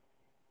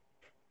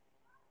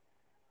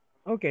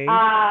 Okay.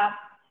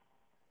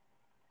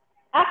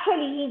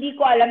 Actually, hindi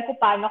ko alam kung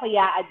paano ko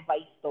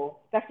i-advise to.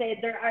 Kasi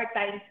there are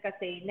times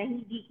kasi na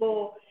hindi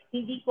ko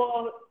feel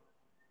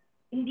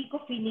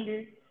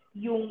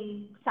yung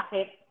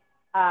sakit,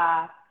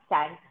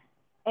 San.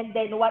 And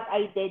then what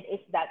I did is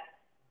that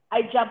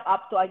I jump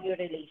up to a new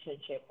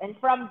relationship. And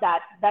from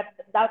that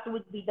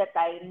would be the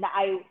time na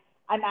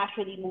I'm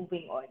actually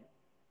moving on.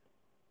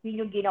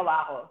 Yun yung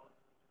ginawa ko.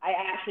 I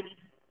actually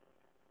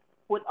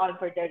put on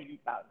for the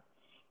rebound.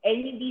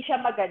 And hindi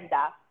siya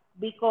maganda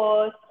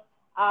because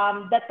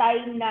the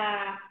time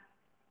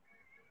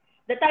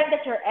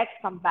that your ex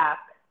come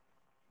back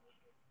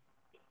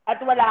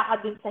at wala ka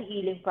dun sa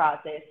healing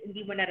process,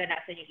 hindi mo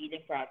naranasan yung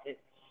healing process,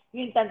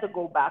 you intend to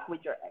go back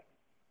with your ex.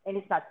 And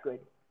it's not good.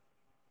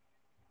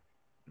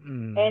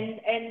 Mm.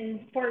 And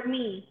for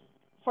me,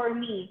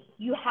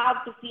 you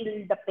have to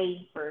feel the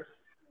pain first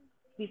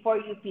before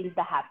you feel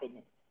the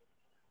happiness.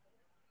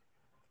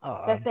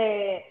 Oo.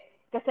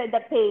 Kasi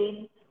the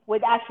pain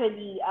would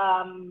actually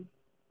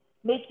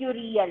make you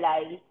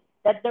realize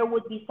that there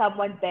would be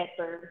someone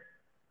better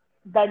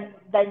than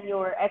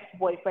your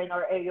ex-boyfriend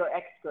or your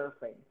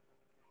ex-girlfriend.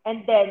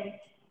 And then,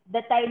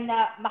 the time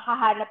na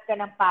makahanap ka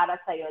ng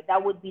para sa'yo, that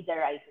would be the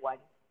right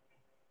one.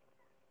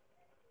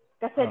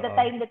 Kasi the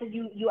time that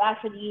you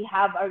actually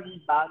have a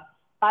rebound,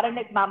 parang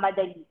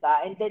nagmamadali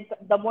ka. And then,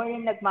 the more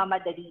na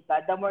nagmamadali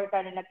ka, the more ka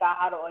na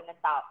nagkakaroon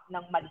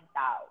ng maling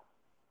tao.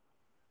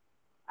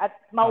 At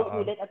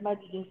mauulit at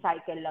magiging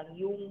cycle lang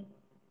yung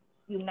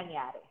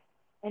nangyari.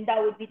 And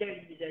that would be the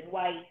reason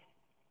why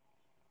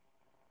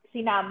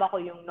sinama ko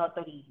yung not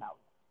to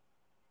rebound.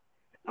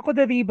 Ako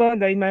the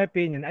rebound, in my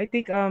opinion, I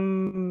think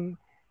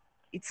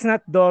it's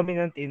not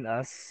dominant in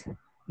us,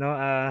 no,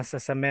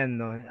 sa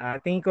men, no.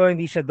 Tingin ko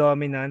hindi siya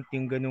dominant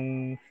yung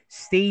ganung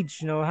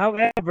stage, no.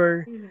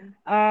 However,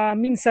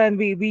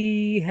 minsan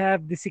we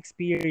have this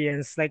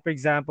experience, like for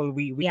example,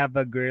 we have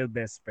a girl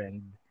best friend.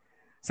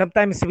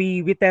 Sometimes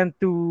we tend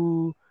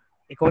to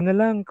ikaw na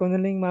lang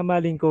yung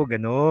mamaling ko,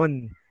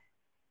 ganun.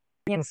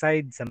 Yung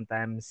side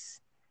sometimes.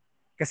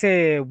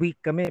 Kasi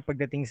weak kami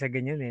pagdating sa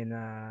ganyan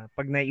na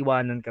pag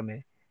naiwanan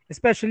kami.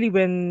 Especially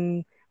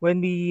when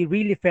we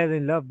really fell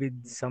in love with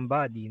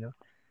somebody, no.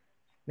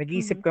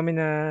 Nag-iisip kami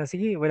na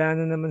sige, wala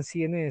na naman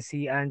si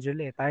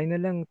Angela. Tayo na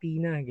lang,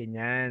 Tina,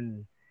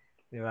 ganyan.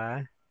 'Di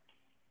ba?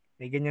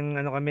 May ganyang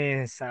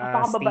kami sa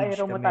stage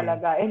Napakababaero mo kami.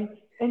 talaga.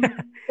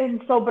 And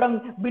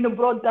sobrang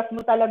binobroadcast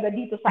mo talaga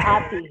dito sa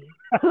atin.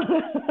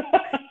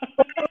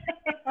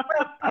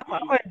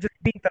 Ako, just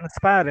being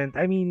transparent.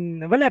 I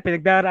mean, wala,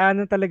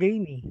 pinagdaraanan talaga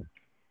yun eh.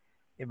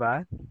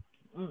 Diba?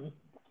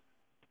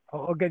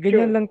 Oo,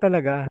 ganyan lang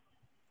talaga.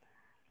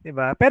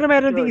 Diba? Pero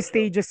meron ding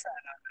stages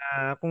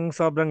na kung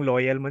sobrang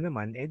loyal mo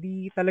naman,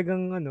 di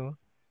talagang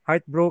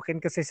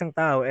heartbroken ka sa isang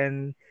tao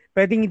and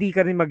pwedeng hindi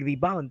ka rin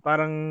mag-rebound.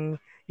 Parang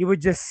you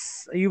would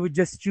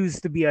just choose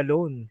to be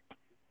alone.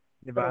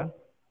 Diba?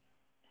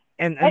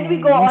 And we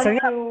go on minsan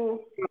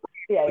to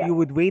you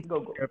would wait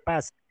go. for your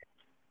past.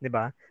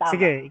 Diba? Tama,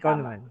 Sige, ikaw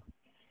tama. naman.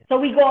 So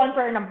we go on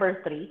for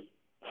number 3.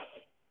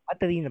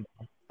 3 na ba?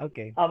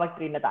 Okay.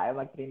 Mag-3 na tayo.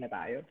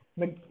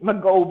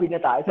 Mag-OB na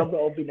tayo.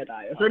 Sobrang OB na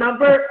tayo. So our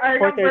number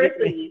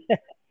 3.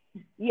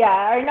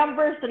 Yeah, our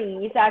number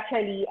 3 is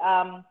actually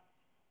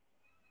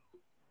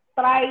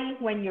try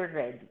when you're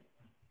ready.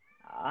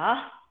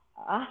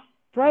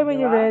 Try when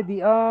you're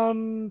ready.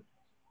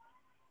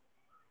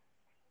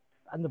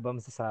 Ano ba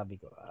masasabi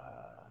ko?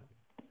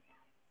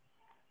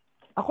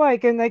 Ako, I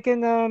can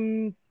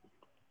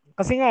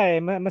kasi nga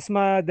mas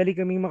madali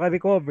kaming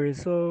makarecover.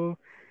 So,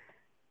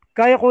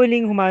 kaya ko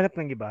uling humanap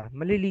ng iba.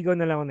 Maliligaw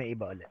na lang ako ng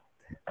iba ulit.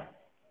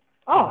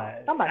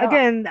 Tama.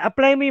 Again,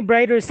 apply mo yung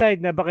brighter side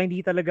na baka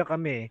hindi talaga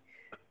kami.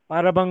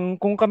 Para bang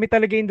kung kami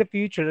talaga in the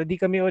future, di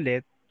kami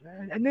ulit,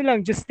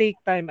 just take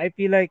time. I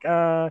feel like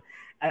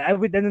I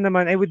would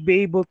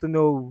be able to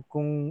know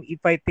kung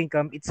if I think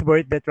it's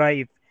worth the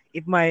try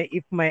if my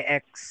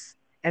ex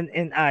and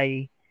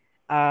I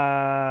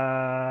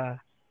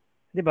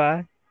 'di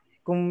ba?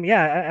 Kung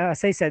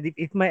as I said,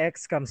 if my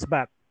ex comes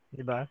back,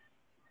 'di ba?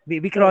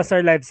 We cross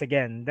our lives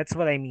again. That's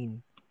what I mean.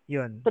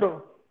 'Yun.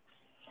 True.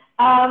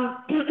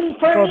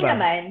 For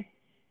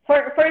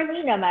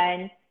me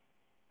naman,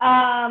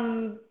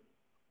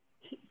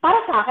 para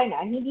sa akin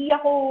hindi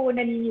ako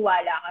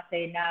naniniwala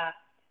kasi na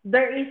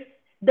there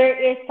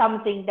is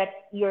something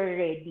that you're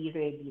ready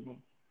na.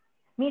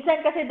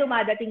 Minsan kasi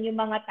dumadating yung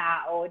mga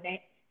tao na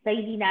sa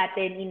hindi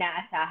natin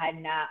inaasahan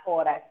na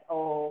oras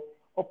o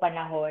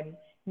panahon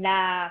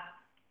na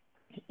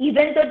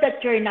even though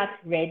that you're not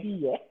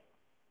ready yet,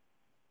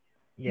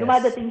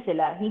 dumadating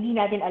sila, hindi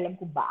natin alam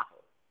kung bakit.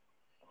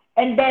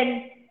 And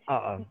then,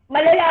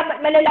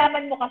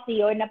 malalaman mo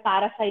kasi yun na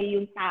para sa'yo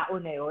yung tao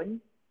na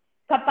yun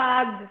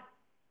kapag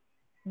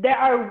they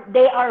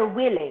are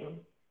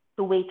willing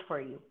to wait for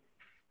you.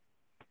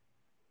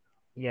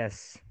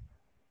 Yes.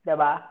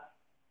 Diba?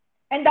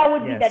 And that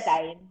would be the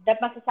time that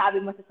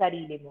masasabi mo sa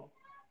sarili mo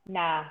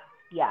na,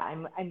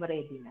 I'm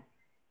ready na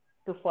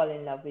to fall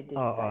in love with this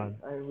guy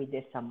or with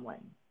this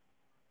someone.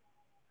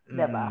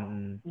 Diba?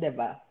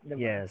 Diba?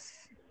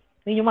 Yes.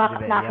 Yun yung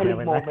mga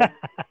nakakilig moment.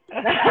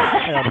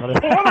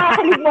 Yun yung mga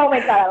kilig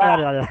moment talaga.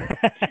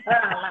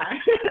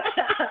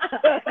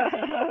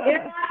 Yun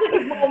yung mga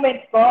kilig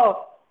moment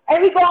ko.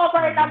 And we go on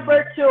for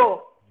number 2.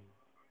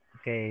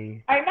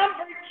 Okay. Our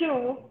number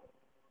 2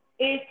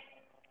 is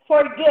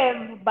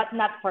Forgive, but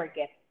not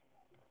forget.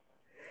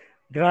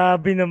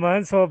 Grabe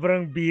naman,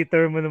 sobrang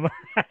bitter mo naman.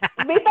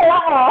 Bitter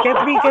ako.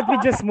 Can't we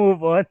just move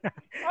on?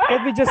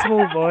 Can't we just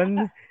move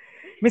on?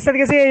 Minsan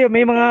kasi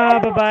may mga Alam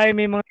mo, babae,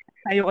 may mga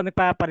ayoko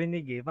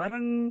nagpaparinig eh.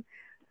 Parang,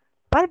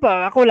 paano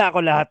ba? Ako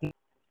lahat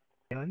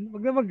yun.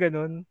 Wag naman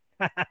ganun.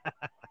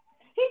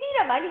 hindi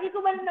naman, hindi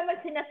ko man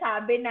naman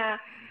sinasabi na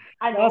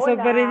Nakasag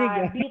na parinig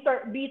ah.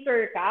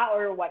 bitter ka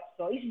or what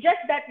so. It's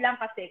just that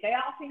lang kasi. Kaya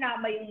ako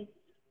sinama yung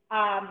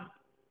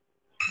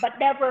but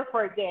never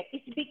forget.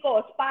 It's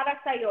because para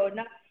sa'yo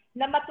na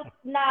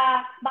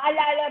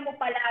maalala mo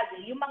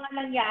palagi yung mga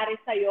nangyari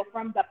sa'yo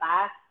from the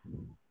past.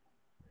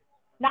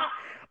 Na,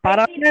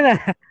 Parang I mean, na.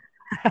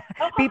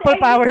 People I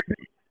mean, power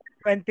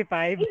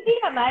 25. hindi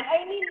naman.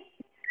 I mean,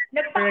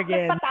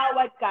 Again.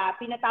 nagpatawad ka,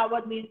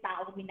 pinatawad mo yung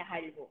taong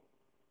minahal mo.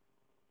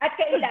 At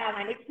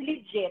kailangan, it's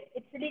legit.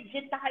 It's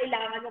legit na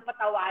kailangan mo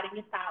patawarin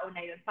yung tao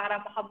na yun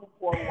para makamove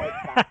forward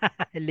ka.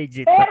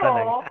 Legit pa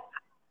talaga.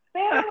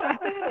 Pero,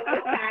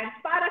 fans,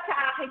 para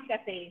sa akin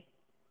kasi,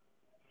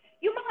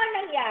 yung mga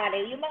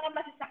nangyari, yung mga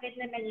masasakit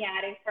na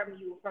nangyari from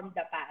you, from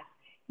the past,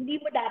 hindi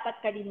mo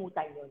dapat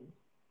kalimutan yun.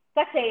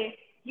 Kasi,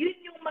 yun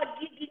yung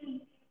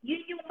magiging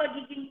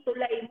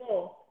tulay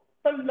mo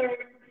to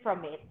learn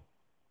from it.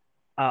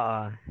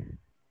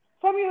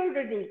 From your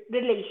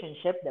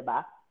relationship,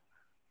 diba?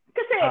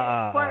 Kasi,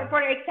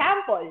 for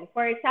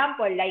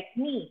example, like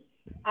me,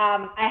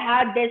 I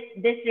had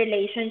this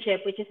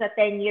relationship, which is a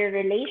 10-year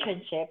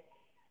relationship,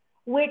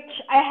 which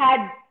I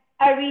had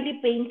a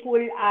really painful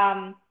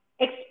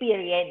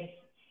experience.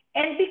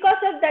 And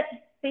because of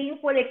that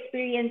painful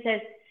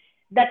experiences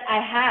that I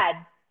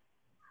had,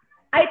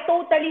 I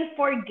totally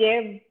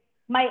forgive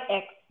my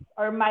ex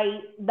or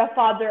the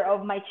father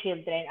of my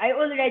children. I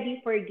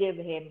already forgive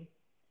him.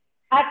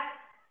 At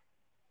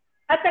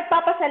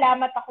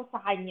nagpapasalamat ako sa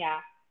kanya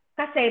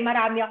kasi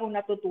marami akong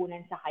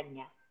natutunan sa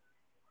kanya.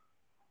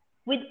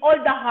 With all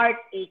the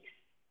heartaches,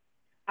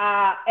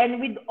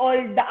 and with all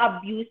the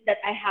abuse that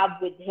I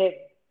have with him,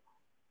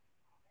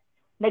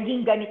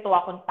 naging ganito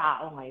akong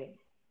tao ngayon.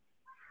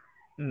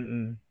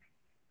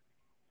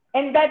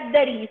 And that's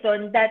the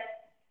reason that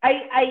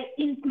I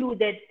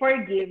included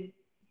forgive,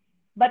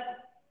 but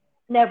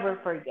never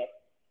forget.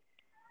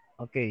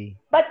 Okay.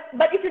 But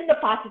it's in the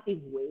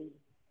positive way.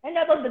 And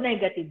not on the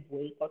negative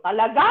way. So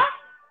talaga?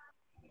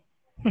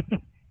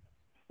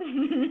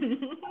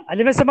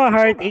 Alam mo sa mga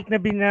heartache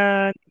na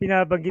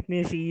binabanggit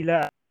ni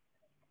Sheila,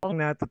 ang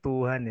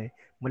natutuhan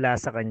mula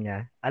sa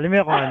kanya. Alam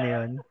mo kung ano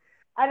yun?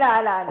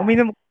 Ano?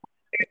 Uminom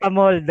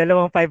Paracetamol,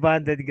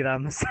 500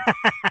 grams.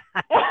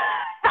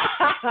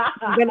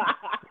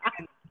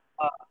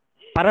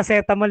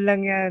 Paracetamol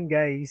lang yan,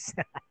 guys.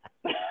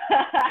 The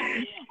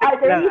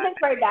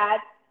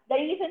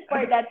reason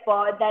for that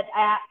po that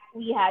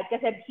we had,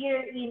 kasi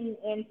here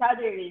in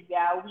Saudi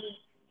Arabia,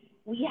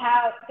 we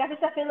have, kasi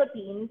sa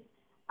Philippines,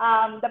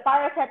 the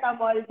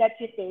paracetamol that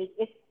you take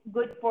is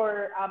good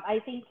for, I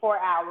think, 4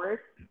 hours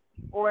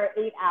or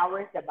 8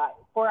 hours, diba?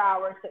 4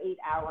 hours to 8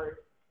 hours,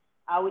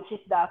 which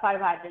is the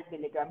 500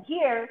 milligram.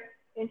 Here,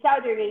 in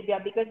Saudi Arabia,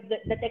 because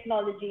the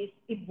technology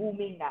is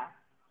booming na,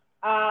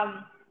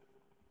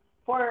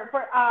 for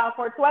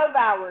 12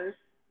 hours,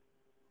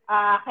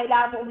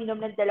 kailangan mo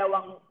uminom ng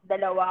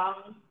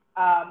dalawang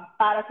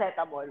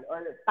paracetamol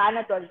or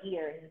Panadol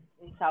here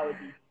in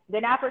Saudi.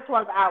 Then after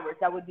 12 hours,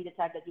 that would be the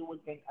time that you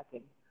would drink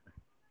again.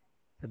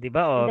 So,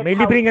 diba, may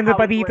libreng ano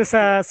pa dito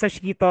sa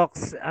She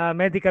Talks,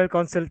 medical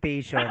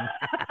consultation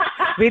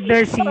with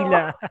Nurse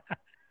Sheila.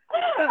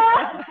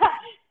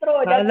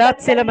 True. Lahat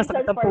sila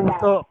masakit ang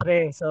puso,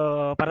 pre. So,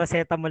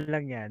 paracetamol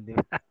lang yan, di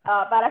ba?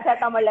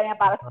 Paracetamol lang yan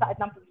para sa sakit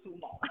ng puso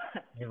mo.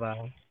 Di ba?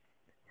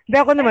 Hindi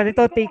ako naman,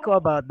 ito take ko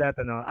about that,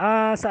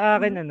 sa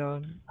akin,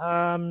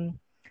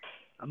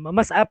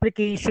 mas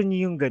application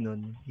yung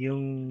ganun.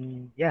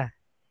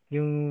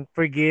 Yung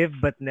forgive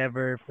but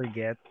never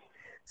forget.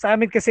 Sa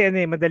amin kasi,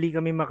 madali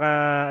kami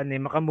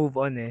maka-move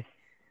on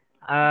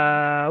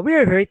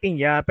we're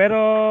hurting, pero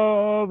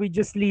we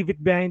just leave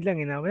it behind lang.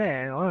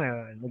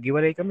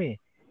 Nag-iwalay kami.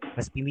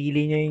 Mas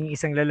pinili niya yung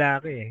isang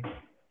lalaki.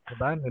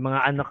 Diba? May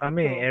mga anak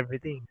kami,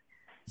 everything.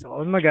 So,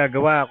 ano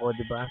magagawa ako,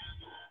 diba?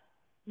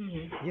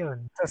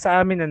 Yun. So,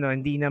 sa amin,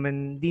 hindi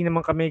naman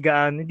kami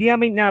hindi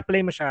namin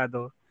na-apply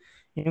masyado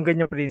yung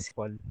ganyang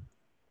principle.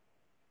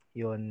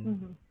 Yun.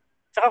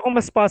 Tsaka kung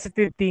mas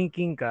positive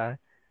thinking ka,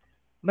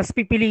 mas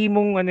pipiliin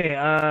mong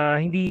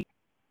hindi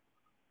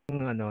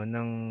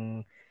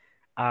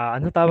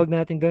ano tawag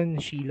natin doon,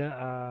 Sheila?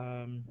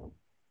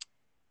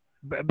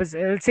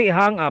 Let's say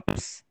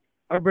hang-ups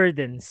or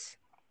burdens.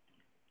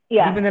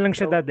 Yeah. Hindi mo na lang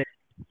siya dadali.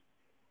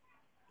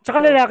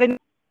 Tsaka lalaki,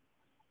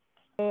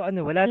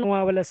 wala nang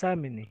mawawala sa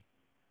amin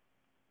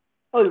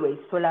Always.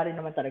 Wala rin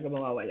naman talaga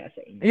mawawala sa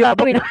inyo.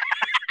 Yabang yun,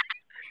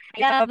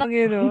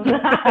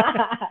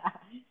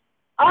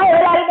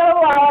 wala rin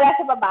naman mawawala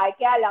sa babae.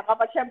 Kaya lang,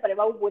 kapag syempre,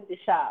 mabubuntis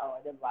siya,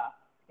 diba?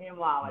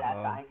 Yung mawawala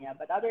sa kanya.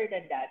 But other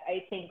than that,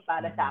 I think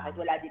para sa akin,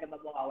 wala din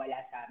naman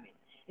mawawala sa amin.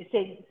 It's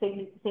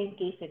same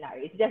case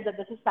scenario. It's just that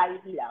the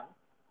society lang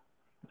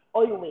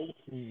Always.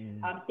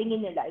 Mm.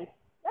 Tingin nila is,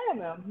 alam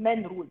mo,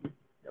 men rule.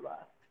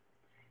 Diba?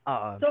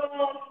 Oo. So,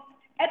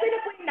 eto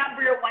na po yung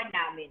number one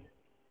namin.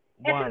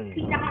 Ito yung One.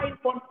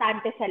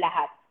 pinaka-importante sa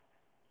lahat.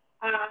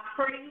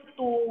 For you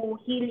to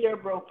heal your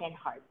broken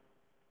heart.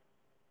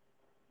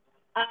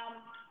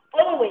 Um,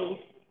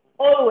 always,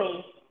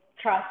 always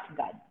trust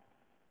God.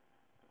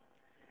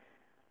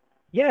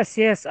 Yes,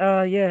 yes.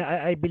 Yeah,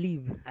 I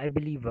believe. I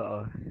believe,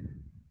 oo.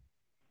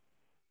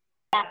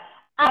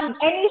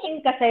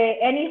 Anything kasi,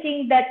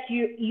 anything that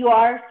you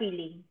are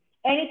feeling,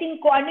 anything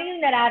ko ano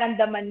yung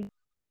nararamdaman,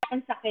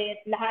 ang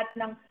sakit, lahat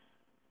ng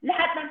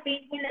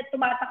painful na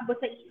tumatakbo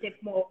sa isip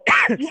mo,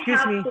 you Excuse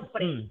have me. to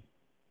pray.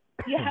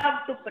 You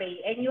have to pray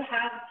and you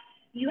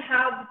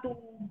have to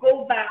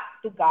go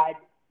back to God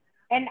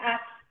and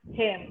ask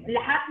Him.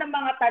 Lahat ng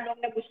mga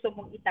tanong na gusto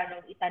mong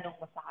itanong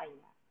mo sa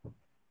Kanya.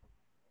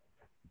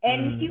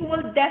 And He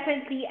will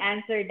definitely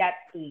answer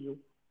that to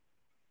you.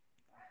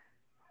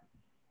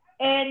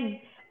 And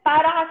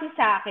para kasi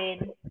sa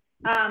akin,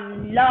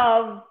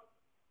 love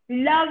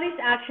is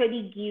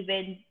actually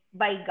given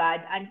by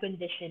God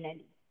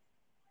unconditionally.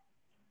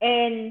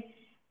 And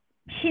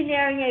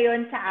shinare niya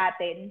yon sa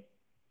atin,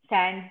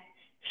 Sand.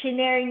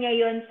 Shinare niya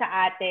yon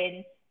sa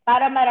atin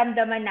para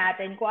maramdaman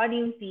natin kung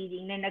ano yung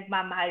feeling na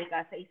nagmamahal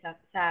ka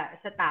sa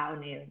tao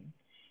na yun.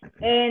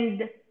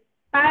 And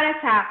para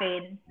sa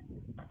akin,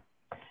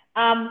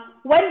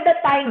 when the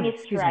time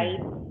is Excuse right,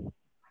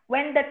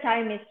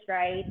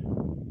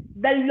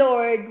 the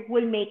Lord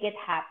will make it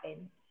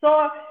happen.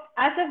 So,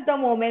 as of the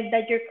moment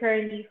that you're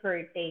currently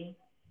hurting,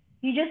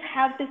 you just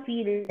have to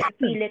feel it.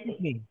 Excuse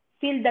me.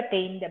 Feel the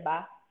pain,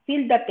 diba?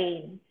 Feel the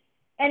pain.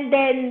 And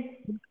then,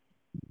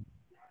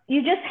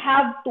 you just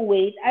have to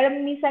wait.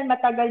 Alam mo, minsan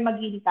matagal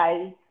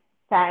maghintay,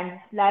 Sans,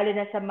 lalo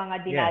na sa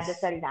mga Yes.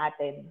 dinadasal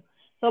natin.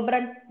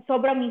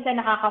 Sobrang minsan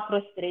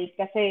nakaka-frustrate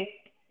kasi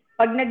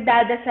pag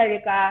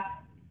nagdadasal ka,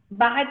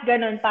 bakit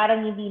ganun?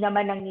 Parang hindi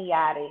naman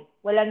nangyayari.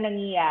 Walang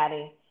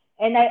nangyayari.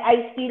 And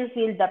I still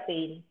feel the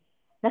pain.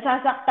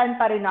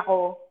 Nasasaktan pa rin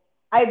ako.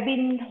 I've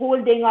been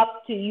holding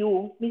up to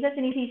you. Minsan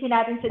sinisisi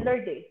natin si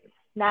Lord eh.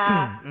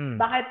 Na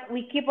bakit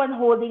we keep on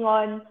holding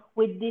on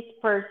with this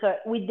person,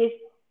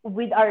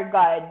 with our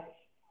God.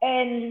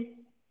 And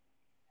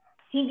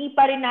hindi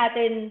pa rin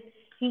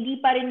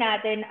siya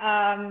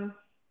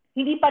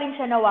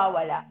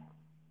nawawala.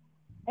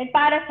 And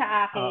para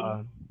sa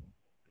akin,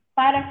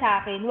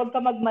 huwag ka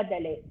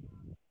magmadali.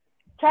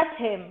 Trust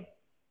Him.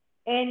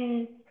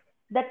 And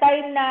the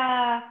time na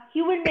He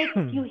will make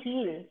you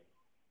heal.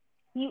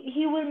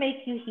 He will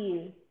make you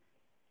heal.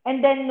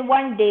 And then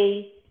one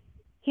day,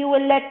 He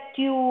will let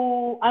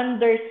you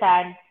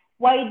understand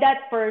why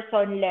that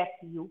person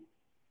left you.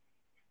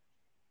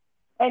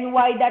 And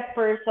why that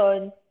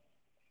person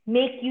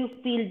make you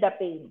feel the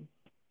pain.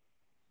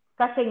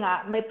 Kasi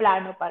nga, may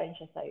plano pa rin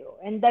siya sa'yo.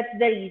 And that's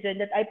the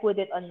reason that I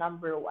put it on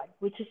number one,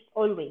 which is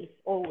always,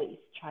 always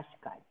trust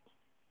God.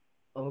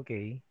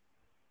 Okay.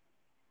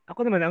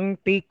 Ako naman, ang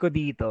take ko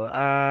dito,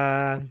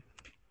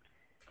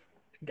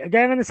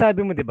 gaya nga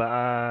nasabi mo, 'di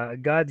ba?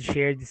 God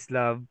shared His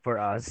love for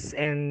us,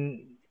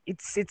 and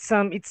it's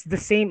the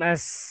same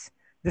as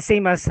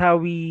how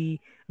we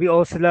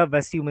also love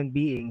as human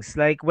beings.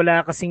 Like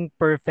wala kasing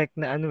perfect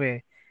na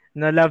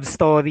na love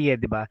story,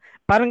 'di ba?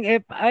 Parang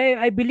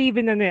I believe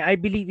in I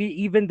believe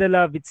even the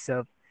love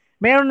itself.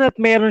 Meron at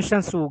meron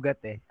siyang sugat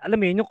eh. Alam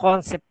mo yun, yung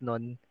concept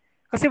nun.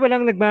 Kasi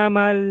walang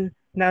nagmamahal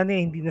na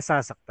hindi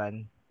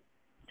nasasaktan.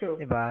 True.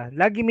 'Di ba?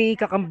 Lagi may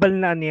kakambal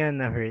na yan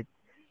na hurt.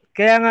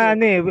 Kaya nga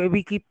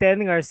we keep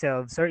telling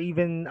ourselves or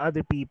even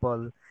other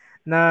people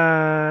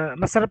na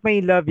masarap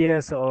may love,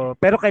 yes, oo.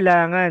 Pero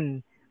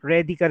kailangan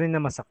ready ka rin na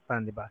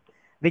masaktan, di ba?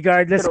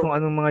 Regardless True. kung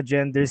anong mga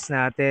genders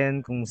natin,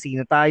 kung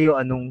sino tayo,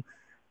 anong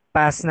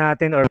past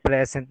natin or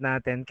present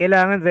natin,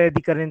 kailangan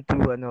ready ka rin to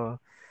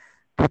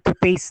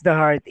taste the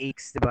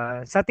heartaches, di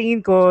ba? Sa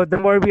tingin ko, the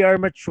more we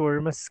are mature,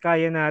 mas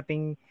kaya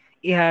nating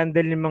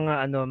i-handle yung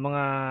mga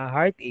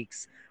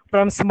heartaches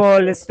from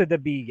smallest to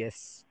the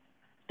biggest.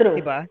 True.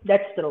 'Di ba?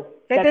 That's true.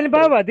 Kahit That's true.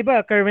 halimbawa, 'di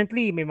ba,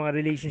 currently may mga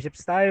relationships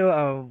tayo,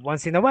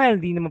 once in a while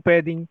hindi naman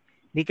pwedeng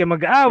hindi kayo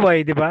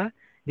mag-aaway, 'di ba?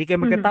 Hindi kayo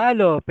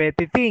magkatalo,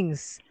 petty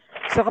things.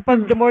 So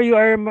kapag the more you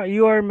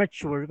are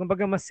mature,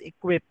 kumbaga mas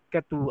equipped ka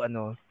to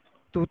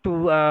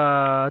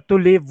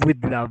live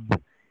with love.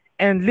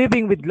 And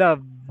living with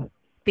love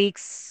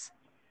takes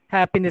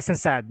happiness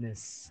and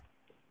sadness.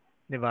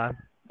 'Di ba?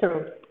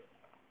 True.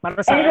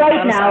 Para And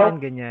right para sa now, akin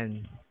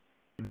ganyan.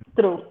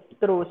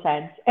 true,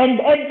 Sans.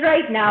 And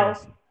right now,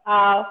 Yes.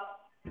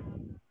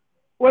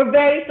 we're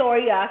very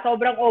sorry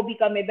sobrang OB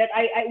kami, but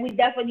we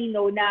definitely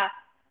know na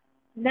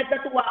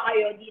natutuwa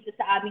kayo dito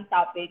sa aming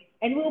topic,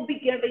 and we'll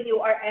be giving you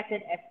our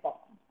SNS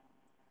talk.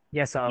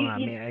 Yes, oo nga.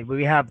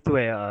 We have to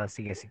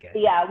sige, sige.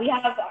 Yeah,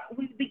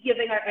 we'll be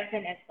giving our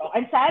SNS talk.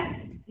 And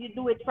Sans, you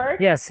do it first?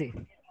 Yes.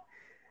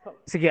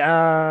 Sige,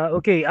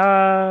 okay.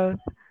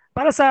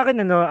 Para sa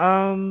akin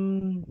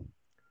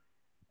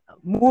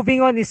moving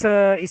on is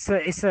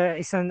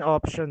an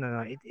option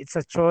it's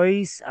a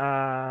choice.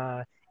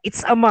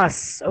 It's a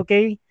must,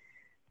 okay?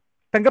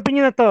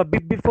 tanggapin niyo na to.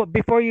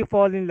 Before you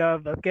fall in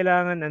love,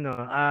 kailangan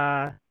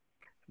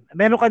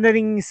meron ka na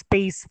ring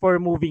space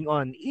for moving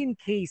on. In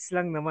case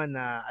lang naman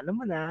na, alam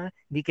mo na,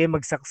 hindi kayo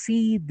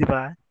mag-succeed, di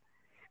ba?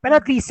 But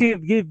at least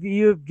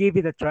you've give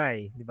it a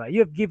try, di ba?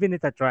 You've given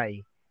it a try,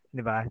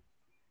 di ba?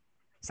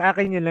 Sa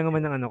akin yun lang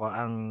naman ang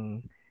ang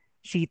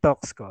she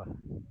talks ko.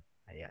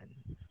 Ayan.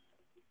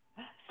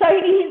 So,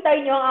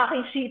 hinihintay niyo ang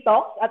aking she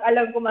talks at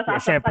alam ko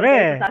masasaktan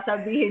kayo sa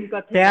sasabihin ko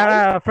tonight.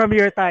 Kaya from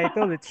your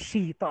title, it's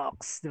she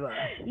talks, di ba?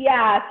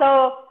 Yeah,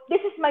 so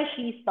this is my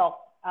she talk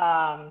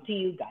to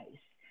you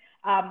guys.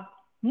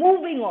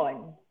 Moving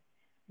on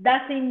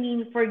doesn't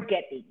mean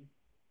forgetting.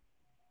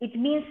 It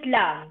means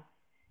lang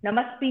na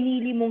mas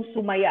pinili mong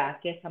sumaya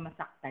kaysa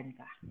masaktan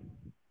ka.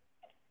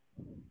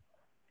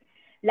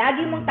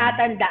 Lagi mong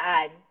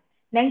tatandaan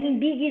na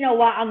hindi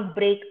ginawa ang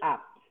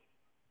breakup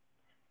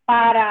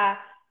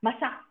para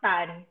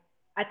masaktan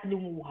at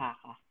lumuha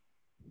ka.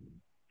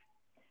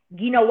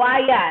 Ginawa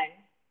yan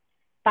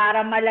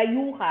para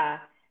malayo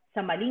ka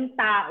sa maling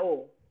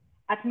tao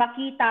at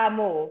makita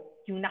mo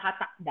yung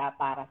nakatakda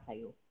para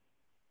sa'yo.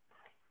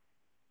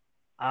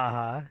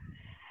 Aha.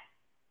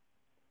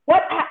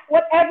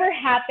 Whatever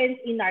happens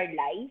in our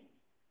life,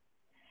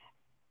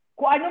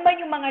 kung ano man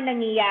yung mga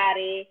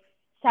nangyayari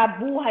sa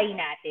buhay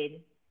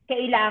natin,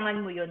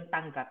 kailangan mo yun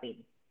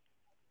tanggapin.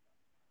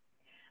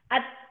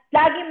 At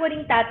lagi mo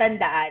ring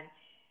tatandaan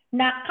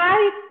na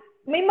kahit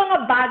may mga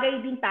bagay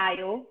din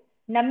tayo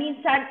na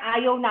minsan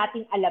ayaw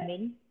nating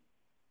alamin,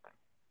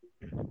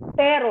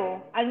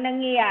 pero ang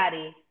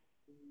nangyayari,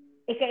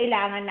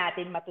 kailangan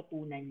natin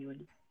matutunan yun.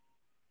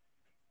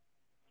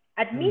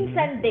 At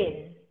minsan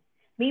din,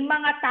 may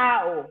mga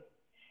tao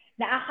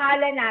na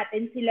akala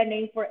natin sila na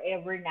yung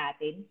forever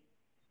natin.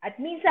 At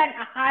minsan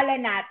akala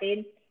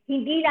natin,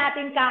 hindi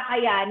natin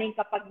kakayanin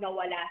kapag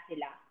nawala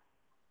sila.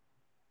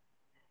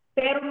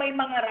 Pero may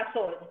mga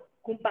rason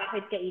kung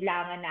bakit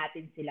kailangan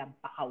natin silang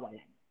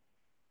pakawalan.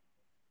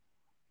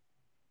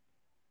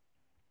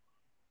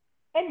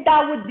 And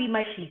that would be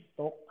my she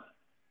talk.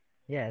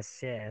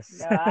 Yes. Yeah,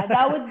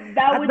 that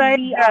would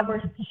be our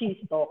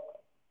she talk.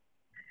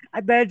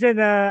 At dahil dyan,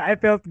 I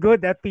felt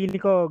good at feeling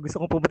ko gusto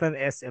kong pumunta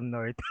ng SM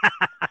North.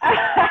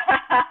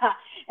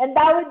 And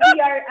that would be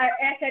our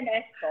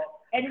SNS talk.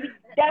 And we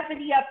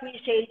definitely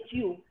appreciate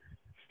you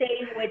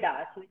staying with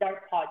us with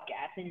our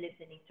podcast and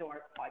listening to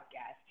our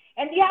podcast.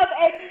 And do you have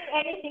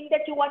anything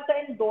that you want to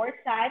endorse,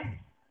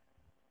 San?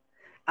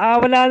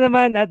 Wala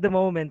naman at the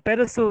moment.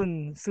 Pero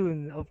soon,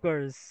 of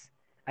course.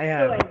 I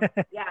have.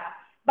 Soon, yeah.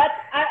 But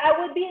I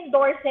will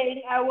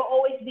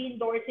always be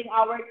endorsing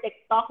our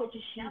TikTok, which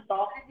is She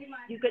Talk.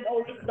 You can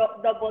always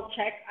double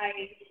check.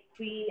 I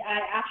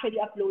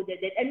actually uploaded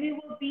it. And we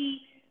will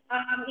be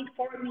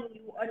informing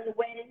you on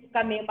when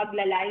kami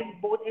magla-live,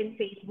 both in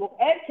Facebook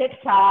and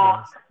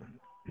TikTok.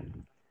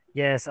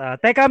 Yes.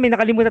 Teka, may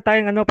nakalimutan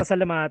tayong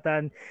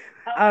pasalamatan.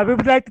 We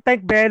would like to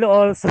thank Bello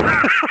also.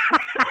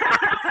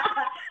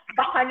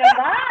 Baka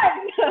naman!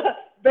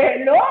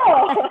 Bello!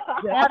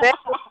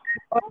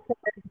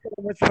 Thank you so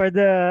much for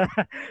the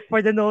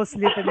no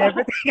sleep and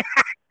everything.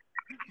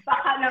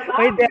 Baka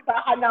naman,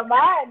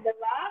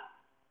 diba?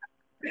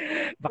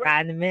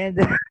 Baka naman.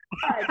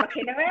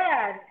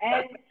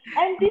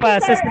 And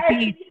this is our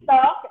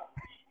talk.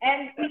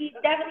 And we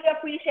definitely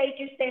appreciate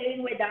you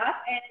staying with us.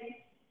 And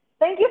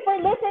thank you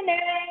for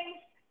listening.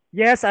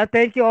 Yes,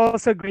 thank you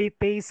also, Great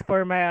Pace,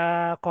 for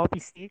my coffee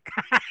stick.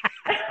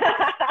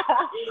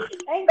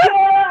 Thank you.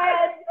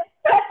 And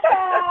cha-cha.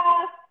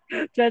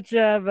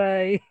 Cha-cha,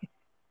 bye.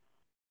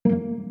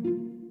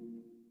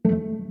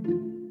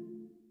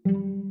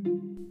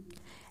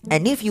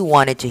 And if you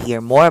wanted to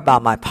hear more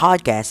about my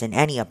podcast and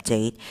any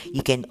update,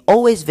 you can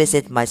always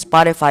visit my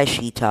Spotify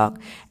She Talk,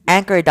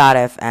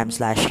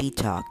 Anchor.fm/She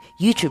Talk,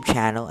 YouTube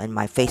channel, and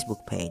my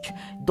Facebook page.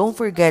 Don't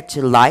forget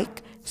to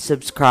like,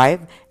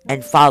 subscribe,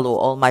 and follow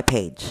all my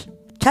page.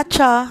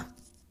 Cha-cha!